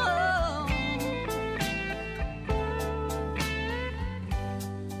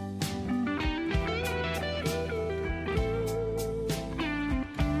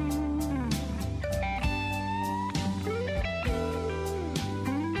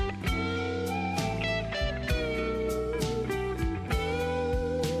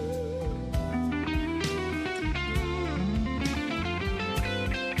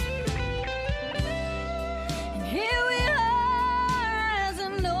 And here we are as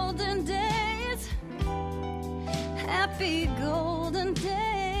in olden days, happy golden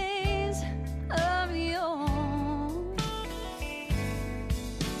days of yore.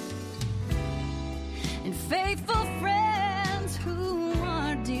 And faithful friends who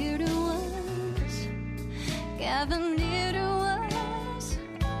are dear to us, gather near to us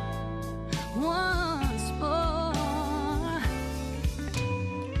once more.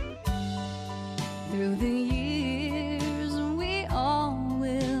 Through the years we all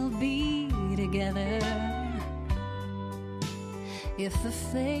will be together, if the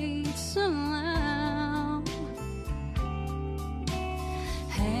fates allow.